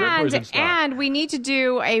with Alan. Trippers and stuff. and we need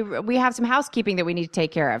to we have some housekeeping that we need to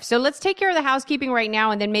take care of. So let's take care of the housekeeping right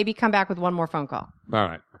now and then maybe come back with one more phone call. All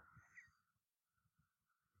right.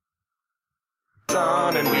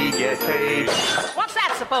 And we get paid. What's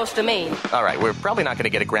that supposed to mean? All right, we're probably not going to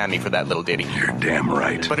get a Grammy for that little ditty. You're damn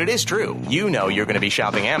right. But it is true. You know you're going to be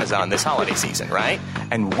shopping Amazon this holiday season, right?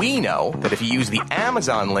 And we know that if you use the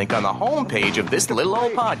Amazon link on the homepage of this little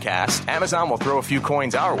old podcast, Amazon will throw a few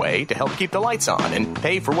coins our way to help keep the lights on and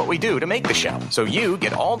pay for what we do to make the show. So you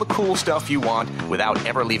get all the cool stuff you want without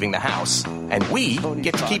ever leaving the house. And we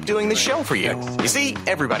get to keep doing the show for you. You see,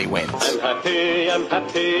 everybody wins. I'm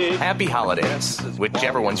happy. Happy holidays,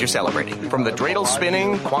 whichever ones you're celebrating. From the dreidel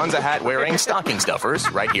spinning, Kwanzaa hat wearing stocking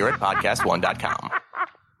stuffers, right here at podcast1.com.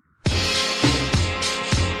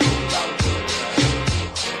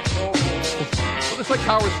 Well, it's like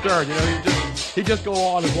Howard Stern, you know, he just go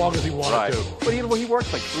on as long as he wanted to. But he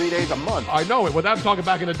works like 3 days a month. I know it. But I'm talking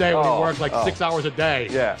back in the day when he worked like 6 hours a day.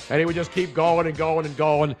 Yeah. And he would just keep going and going and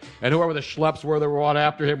going. And whoever the schleps were that were on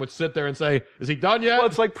after him would sit there and say, is he done yet? Well,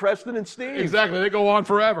 it's like Preston and Steve. Exactly. They go on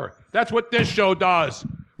forever. That's what this show does.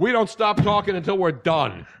 We don't stop talking until we're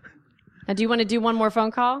done. Now, do you want to do one more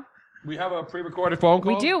phone call? We have a pre-recorded phone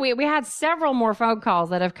call? We do. We had several more phone calls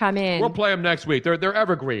that have come in. We'll play them next week. They're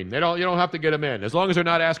evergreen. You don't have to get them in. As long as they're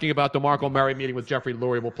not asking about DeMarco Murray meeting with Jeffrey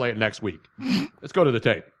Lurie, we'll play it next week. Let's go to the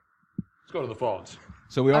tape. Let's go to the phones.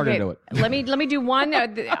 So we are going to do it. Let me do one.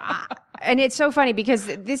 And it's so funny because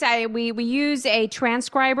we use a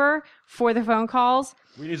transcriber for the phone calls.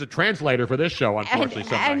 We need a translator for this show, unfortunately,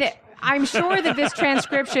 sometimes. And I'm sure that this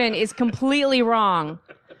transcription is completely wrong.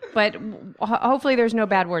 But hopefully there's no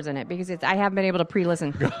bad words in it because I haven't been able to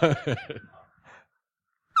pre-listen.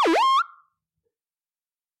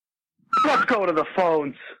 Let's go to the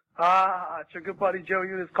phones. It's your good buddy Joe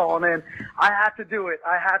Eunice calling in. I had to do it.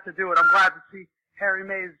 I'm glad to see Harry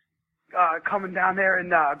Mays coming down there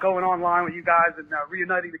and going online with you guys and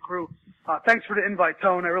reuniting the crew. Thanks for the invite,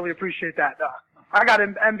 Tone. I really appreciate that. I got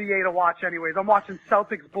an NBA to watch anyways. I'm watching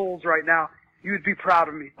Celtics Bulls right now. You would be proud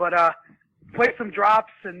of me. But play some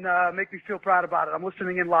drops and make me feel proud about it. I'm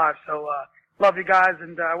listening in live, so love you guys,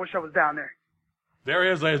 and I wish I was down there. There he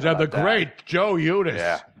is, ladies and gentlemen, the great Joe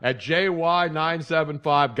Eunice at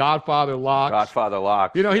JY975, Godfather Locks. Godfather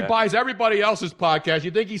Locks. You know, he buys everybody else's podcast.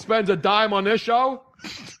 You think he spends a dime on this show?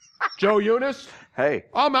 Joe Eunice? Hey.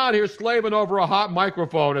 I'm out here slaving over a hot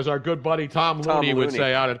microphone, as our good buddy Tom Looney would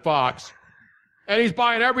say out at Fox. And he's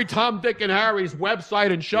buying every Tom, Dick, and Harry's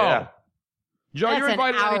website and show. Yeah. Joe, That's you're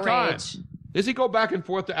invited an anytime. outrage. Does he go back and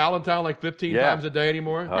forth to Allentown like 15 times a day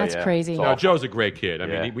anymore? Oh, That's crazy. No, Joe's a great kid. I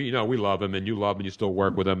mean, Yeah. we love him, and you love him, and you still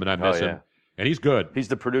work with him, and I miss Oh, him. And he's good. He's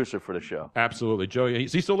the producer for the show. Absolutely. Joe,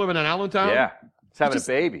 is he still living in Allentown? Yeah. He's having a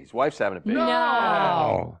baby. His wife's having a baby.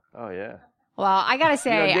 No. Oh, yeah. Well, I got to You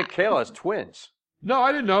say. know, Nick Cale has twins. No,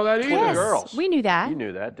 I didn't know that either. Twin girls. We knew that. You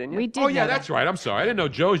knew that, didn't you? We did Oh, yeah, know that's right. I'm sorry. I didn't know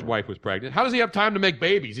Joe's wife was pregnant. How does he have time to make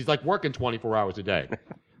babies? He's like working 24 hours a day.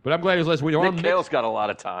 But I'm glad he's listening. Nick Cale's got a lot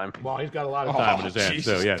of time. Well, he's got a lot of time in his hands,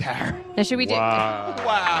 too. Yes. Now, should we do? Wow.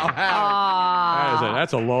 Aw.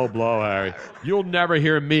 That's a low blow, Harry. You'll never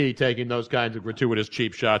hear me taking those kinds of gratuitous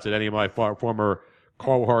cheap shots at any of my former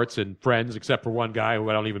cohorts and friends, except for one guy who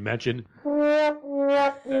I don't even mention.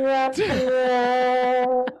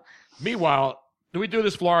 Meanwhile, do we do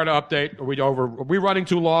this Florida update? Are we running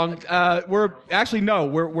too long?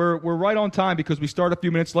 We're right on time because we start a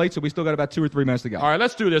few minutes late, so we still got about 2 or 3 minutes to go. All right,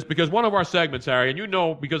 let's do this because one of our segments, Harry, and you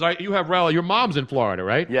know because you have your mom's in Florida,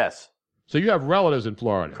 right? Yes. So you have relatives in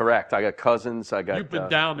Florida. Correct. I got cousins. You've been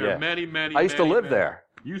down there many. I used to live there.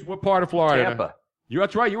 What part of Florida? Tampa.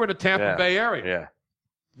 That's right. You were in the Tampa Bay area. Yeah.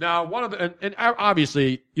 Now, and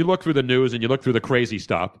obviously, you look through the news and you look through the crazy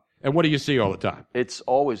stuff, and what do you see all the time? It's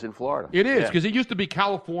always in Florida. It is, because it used to be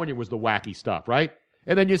California was the wacky stuff, right?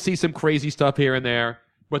 And then you see some crazy stuff here and there,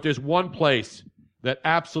 but there's one place that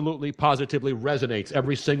absolutely, positively resonates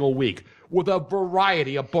every single week with a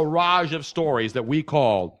barrage of stories that we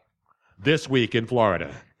call This Week in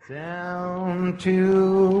Florida. Down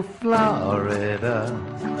to Florida,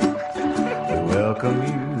 we welcome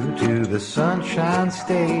you to the Sunshine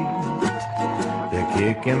State. They're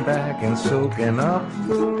kicking back and soaking up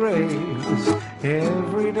the rays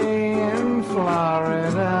every day in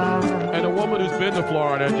Florida. And a woman who's been to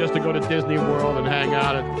Florida just to go to Disney World and hang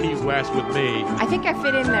out at Key West with me. I think I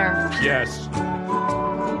fit in there. Yes.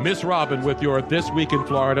 Miss Robin with your This Week in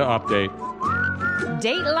Florida update.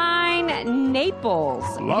 Dateline Naples.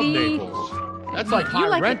 Love Naples. That's like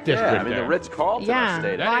high rent district. Yeah, I mean, the Ritz-Carlton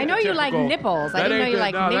estate. Well, I know you like nipples. I didn't know you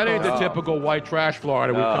like nipples. That ain't the typical white trash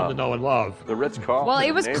Florida we've come to know and love. The Ritz-Carlton. Well,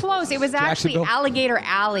 it was close. It was actually Alligator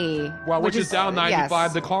Alley. Well, which is down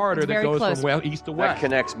 95, the corridor that goes from east to west. That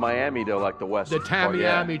connects Miami to like the west. The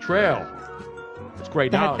Tamiami Trail. It's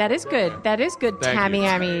great knowledge. That is good. That is good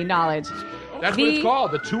Tamiami knowledge. That's what it's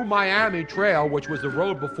called, the To Miami Trail, which was the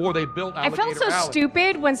road before they built Alligator I felt so Alley.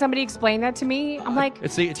 stupid when somebody explained that to me. I'm like,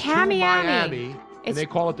 it's To Miami, and they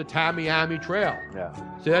call it the Tamiami Trail. Yeah.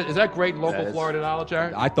 See, is that great local Florida knowledge,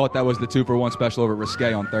 Aaron? I thought that was the 2-for-1 special over at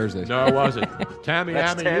Risque on Thursdays. No, it wasn't.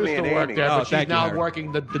 Tamiami used to work there, but she's now Harry.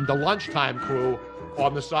 working the lunchtime crew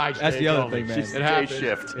on the side stage. That's the other only. thing, man. It happens. Day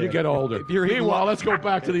shift. You get older. Meanwhile, let's go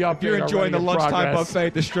back to the update. If you're enjoying the lunchtime buffet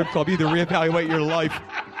at the strip club, either reevaluate your life.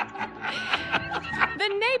 The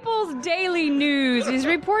Naples Daily News is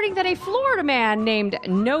reporting that a Florida man named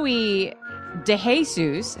Noe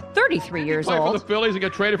DeJesus, 33 years Play old. for the Phillies and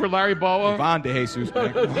get traded for Larry Boa. Von DeJesus,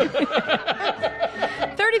 man.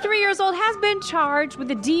 33 years old, has been charged with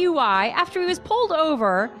a DUI after he was pulled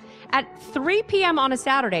over at 3 p.m. on a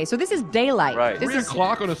Saturday. So this is daylight. Right. This 3 is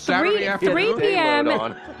o'clock on a Saturday afternoon? 3 p.m.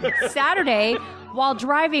 On. Saturday while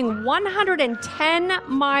driving 110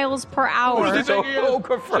 miles per hour. Who's this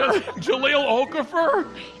Okafor? Jaleel Okafor?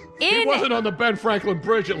 He wasn't on the Ben Franklin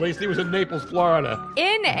Bridge, at least. He was in Naples, Florida.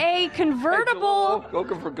 In a convertible...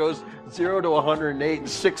 Okafor goes 0 to 108 in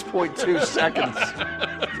 6.2 seconds.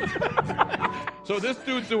 So this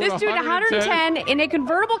dude's doing This dude 110 in a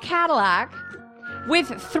convertible Cadillac with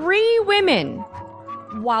 3 women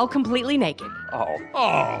while completely naked.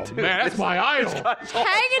 Oh, dude, man, that's my idol.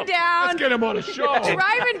 Hanging down. Let's get him on a show.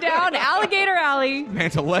 Driving down Alligator Alley.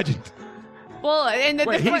 Man's a legend. Well, and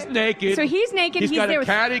he's naked. So he's naked. He's got there a with,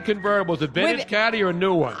 caddy convertible. Is it vintage caddy or a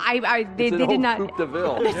new one? They did not. Coupe de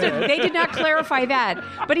Ville. They did not clarify that.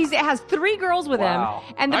 But he has 3 girls with him.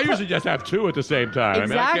 And I usually just have 2 at the same time.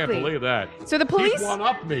 Exactly. I mean, I can't believe that. So the police He's one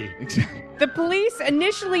up me. The police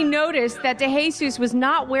initially noticed that DeJesus was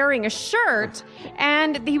not wearing a shirt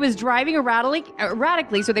and he was driving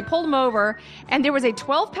erratically. So they pulled him over, and there was a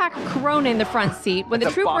 12-pack of Corona in the front seat. When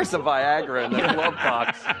the box of Viagra in the glove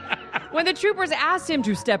box. When the troopers asked him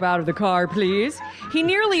to step out of the car, please, he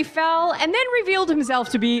nearly fell and then revealed himself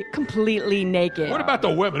to be completely naked. What about the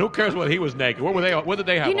women? Who cares whether he was naked? What did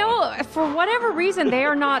they have You know, on? for whatever reason, they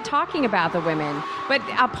are not talking about the women. But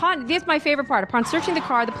this is my favorite part. Upon searching the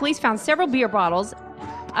car, the police found several beer bottles,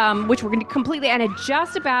 which were completely, and a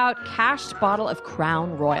just about cashed bottle of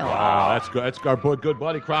Crown Royal. Wow, that's good. That's our good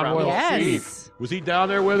buddy, Crown Royal Yes. Steve. Was he down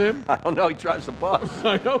there with him? I don't know. He drives a bus.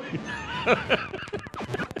 I know.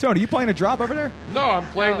 Tony, you playing a drop over there? No, I'm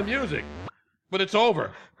playing the music. But it's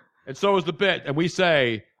over. And so is the bit. And we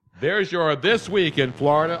say, there's your This Week in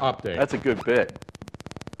Florida update. That's a good bit.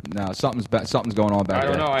 No, something's going on back I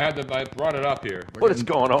there. don't know. I brought it up here. What is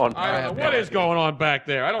going on? I don't know. What is going on back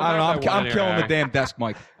there? I don't know. I'm killing the damn desk,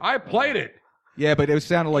 Mike. I played it. Yeah, but it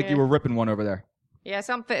sounded like you were ripping one over there. Yeah,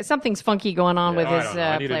 something's funky going on with I his don't know.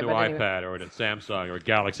 I need a play, new but anyway. iPad or a Samsung or a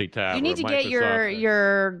Galaxy Tab. You need to or a get Microsoft.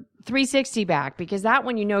 your 360 back, because that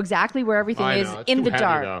one you know exactly where everything I is know. It's in too the heavy,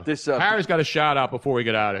 dark. though. Harry's got a shout out before we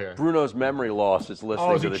get out of here. Bruno's memory loss is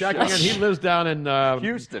listening Is to he the checking show. in? He lives down in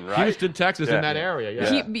Houston, right? Houston, Texas, in that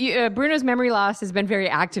area. Yeah. Bruno's memory loss has been very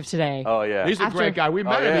active today. Oh, yeah. He's a great guy. We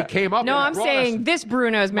met him. He came up. No, and I'm brought saying us. this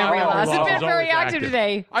Bruno's memory loss has been very active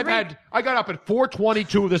today. I got up at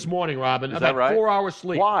 4:22 this morning, Robin. I've that had right? 4 hours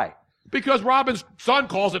sleep. Why? Because Robin's son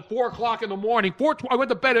calls at 4 o'clock in the morning. I went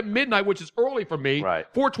to bed at midnight, which is early for me. Right.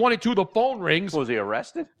 4:22, the phone rings. Was he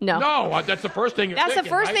arrested? No. No, that's the first thing you're That's the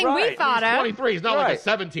thinking, first right? thing we Right. thought He's of. 23. He's not like Right. a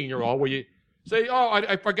 17-year-old where you say,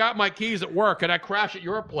 I forgot my keys at work and I crash at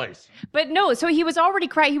your place. But no, so he was already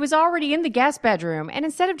he was already in the guest bedroom, and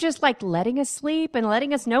instead of just like letting us sleep and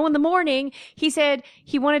letting us know in the morning, he said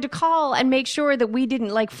he wanted to call and make sure that we didn't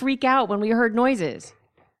like freak out when we heard noises.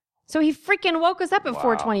 So he freaking woke us up at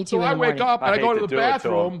 4:22 So in the I morning. wake up and I hate go to to the do it to him.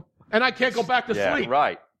 bathroom and I can't go back to Yeah, sleep.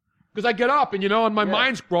 right. Because I get up and my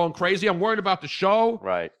mind's growing crazy. I'm worried about the show.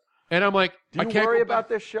 Right. And I'm like, Do I you can't worry go about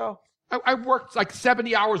back. this show? I worked like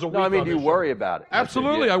 70 hours a week. No, I mean, on do you this worry show. about it?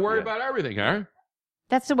 Absolutely. Yeah, I worry yeah. about everything, huh?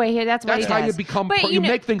 That's the way he. That's what That's he how does. you become. But You know,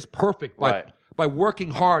 make things perfect by Right. by working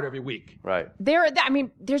hard every week. Right.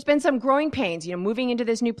 there's been some growing pains. Moving into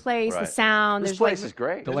this new place, Right. the sound. This there's place like, is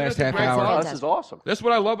great. The Isn't last it half great hour. for us? This is awesome. That's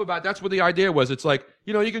what I love about. That's what the idea was. It's like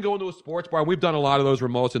you can go into a sports bar. We've done a lot of those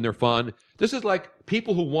remotes and they're fun. This is like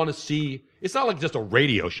people who want to see. It's not like just a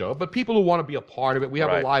radio show, but people who want to be a part of it. We have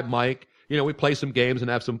Right. a live mic. We play some games and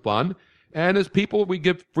have some fun. And as people, we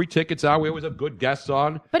give free tickets out. We always have good guests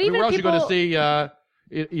on. But even we're also people- going to see,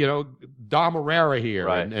 Dom Herrera here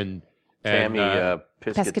Right. and Tammy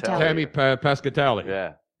Pescatelli. Tammy Pescatelli.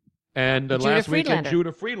 Yeah. And Judah last weekend, Friedlander.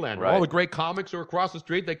 Judah Friedlander. Right. All the great comics are across the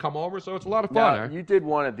street. They come over, so it's a lot of fun. Now, you did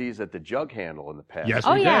one of these at the Jug Handle in the past. Yes,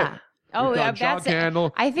 Oh, we yeah. did. Oh, We've done that's Jug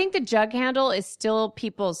Handle. I think the Jug Handle is still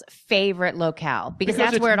people's favorite locale because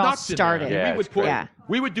that's it's where it all nuts in there. started. Yeah, we would it's great.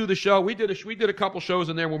 we would do the show. We did a couple shows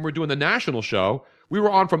in there when we were doing the national show. We were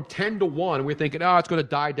on from 10 to 1. And we were thinking, it's going to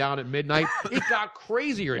die down at midnight. It got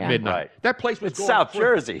crazier at Yeah. midnight. Right. That place was It's going South for-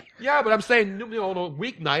 Jersey. Yeah, but I'm saying, on a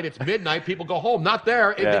weeknight, it's midnight. People go home. Not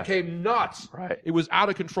there. It Yeah. became nuts. Right. It was out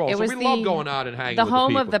of control. It So was we love going out and hanging the with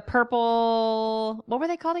home the of people. the purple. What were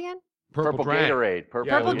they called again? Purple drink. Gatorade. Yeah,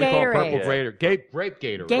 Purple we call it Gatorade. Purple Yeah. Gatorade. Grape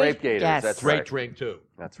Gatorade. Grape Gators. Yes. That's Great right. drink, too.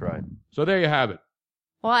 That's right. So there you have it.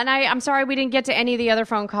 Well, and I'm sorry we didn't get to any of the other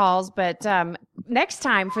phone calls, but next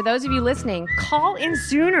time, for those of you listening, call in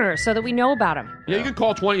sooner so that we know about them. Yeah, you can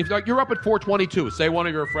call 20. If you're up at 4:22. Say one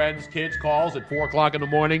of your friends' kids calls at 4 o'clock in the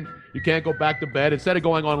morning. You can't go back to bed. Instead of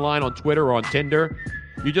going online on Twitter or on Tinder,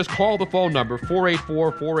 you just call the phone number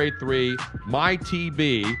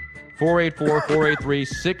 484-483-MyTB,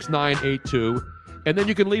 484-483-6982, and then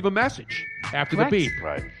you can leave a message after Correct. the beep.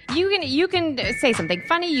 Right. You can say something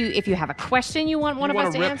funny. If you have a question you want one You of us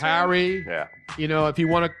want to to rip answer. Harry? Yeah. If you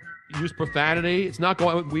want to use profanity, it's not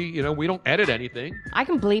going. We don't edit anything. I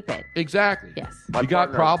can bleep it. Exactly. Yes. You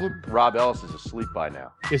got partner, problem? Rob Ellis is asleep by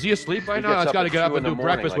now. Is he asleep by He now? gets He's up got to at get up 2 and in do the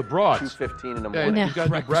morning, breakfast like with broads. 2:15 in the Yeah, morning. he's got to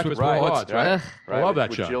do breakfast with Right. broads, right? Ugh. I love that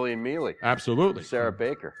with show. Jillian Mealy. Absolutely. Sarah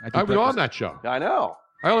Baker. I was on that show. I know.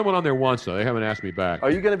 I only went on there once, though. They haven't asked me back.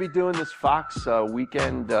 Are you going to be doing this Fox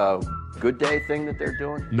weekend Good Day thing that they're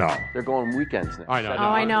doing? No. They're going weekends now. I know. Oh,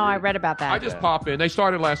 I know. I read about that. I just pop in. They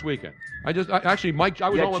started last weekend. Actually, Mike. I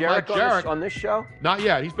was Yeah, on with Jarek Mike Jarek. on this show? Not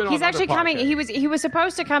yet. He's been on. He's actually other coming. podcasts. He was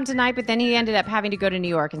supposed to come tonight, but then he ended up having to go to New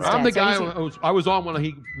York instead. I'm the So guy he's- I was on when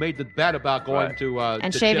he made the bet about going Right. to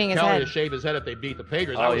And to shaving Chip his Kelly head. to shave his head if they beat the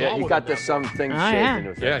Patriots. I Oh, was yeah. on He with got him the then. some things Oh, shaved yeah. into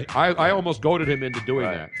his Yeah, head. I almost goaded him into doing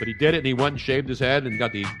Right. that, but he did it, and he went and shaved his head and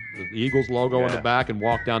got the Eagles logo on Yeah. the back and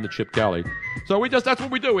walked down to Chip Kelly. So that's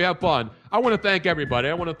what we do. We have fun. I want to thank everybody.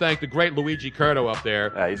 I want to thank the great Luigi Curto up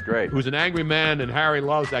there, Yeah, he's great. who's an angry man, and Harry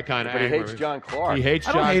loves that kind of But he anger. hates John Clark. He hates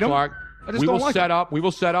I don't John hate him. Clark. I just We don't will like set him. up. We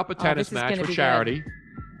will set up a tennis this is match gonna for be charity.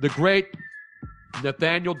 The great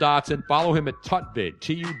Nathaniel Dotson. Follow him at Tutvid.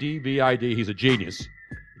 Tudvid. He's a genius.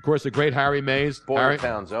 Of course, the great Harry Mays.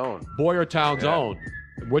 Boyertown's own. Boyertown's Yeah. own.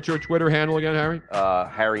 What's your Twitter handle again, Harry?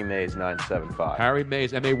 Harry Mays 975. Harry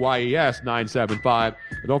Mays, MAYES 975.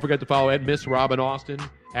 And don't forget to follow Ed Miss Robin Austin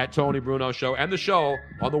at Tony Bruno Show and the show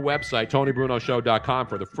on the website, TonyBrunoShow.com,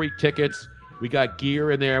 for the free tickets. We got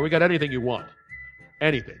gear in there. We got anything you want.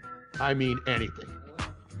 Anything. I mean anything.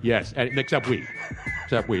 Yes, except weed.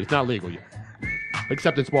 Except weed. It's not legal yet.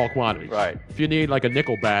 Except in small quantities. Right. If you need like a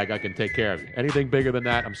nickel bag, I can take care of you. Anything bigger than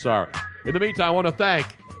that, I'm sorry. In the meantime, I want to thank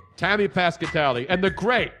Tammy Pescatelli and the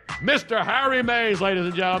great Mr. Harry Mays, ladies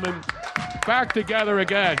and gentlemen. Back together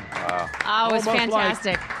again. Oh, it was Almost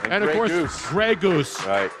fantastic. And of Grey course, Goose. Grey Goose,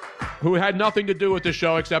 Right. who had nothing to do with the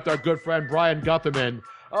show except our good friend Brian Gutherman,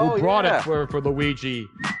 who Oh, brought yeah. it for Luigi.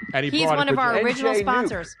 And He's brought one it of for our NJ original Nuke.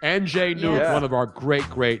 sponsors. NJ Nuke, Yeah. one of our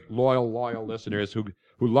great, loyal listeners who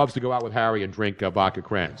loves to go out with Harry and drink vodka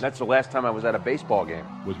crayons. That's the last time I was at a baseball game.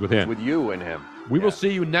 Was with him. With you and him. We will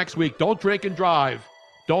see you next week. Don't drink and drive.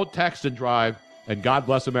 Don't text and drive. And God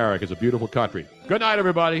bless America. It's a beautiful country. Good night,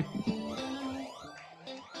 everybody.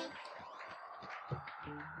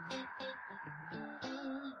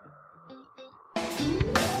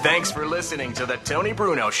 Thanks for listening to The Tony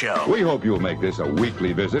Bruno Show. We hope you'll make this a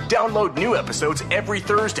weekly visit. Download new episodes every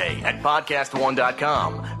Thursday at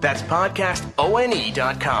podcast1.com. That's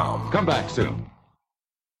podcastone.com. Come back soon.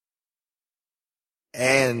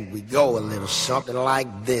 And we go a little something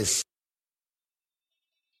like this.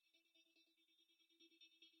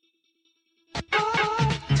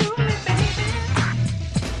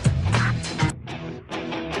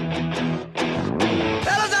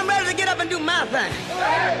 Fellas, I'm ready to get up and do my thing.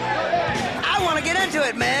 I want to get into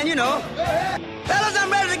it, man, you know. Fellas,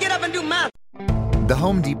 I'm ready to get up and do my The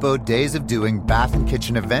Home Depot Days of Doing Bath and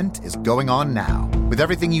Kitchen event is going on now, with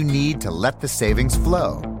everything you need to let the savings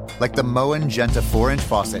flow. Like the Moen Genta 4-inch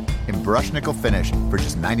faucet in brush nickel finish for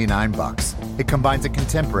just $99. It combines a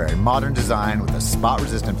contemporary modern design with a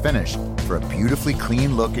spot-resistant finish for a beautifully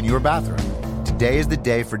clean look in your bathroom. Today is the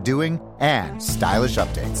day for doing and stylish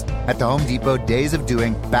updates at the Home Depot Days of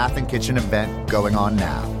Doing Bath and Kitchen event going on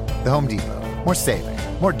now. The Home Depot. More saving,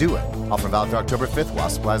 more doing. Offer valid through October 5th while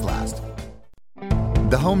supplies last.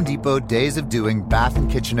 The Home Depot Days of Doing Bath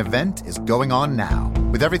and Kitchen event is going on now,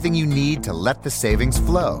 with everything you need to let the savings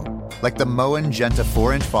flow. Like the Moen Genta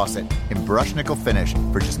 4-inch faucet in brush nickel finish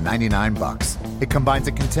for just $99. It combines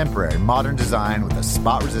a contemporary modern design with a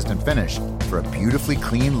spot-resistant finish for a beautifully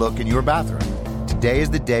clean look in your bathroom. Today is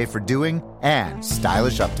the day for doing and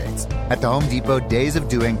stylish updates at the Home Depot Days of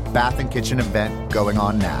Doing Bath and Kitchen event going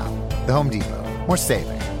on now. The Home Depot. More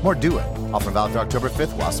saving, more doing. Offer valid through October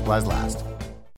 5th while supplies last.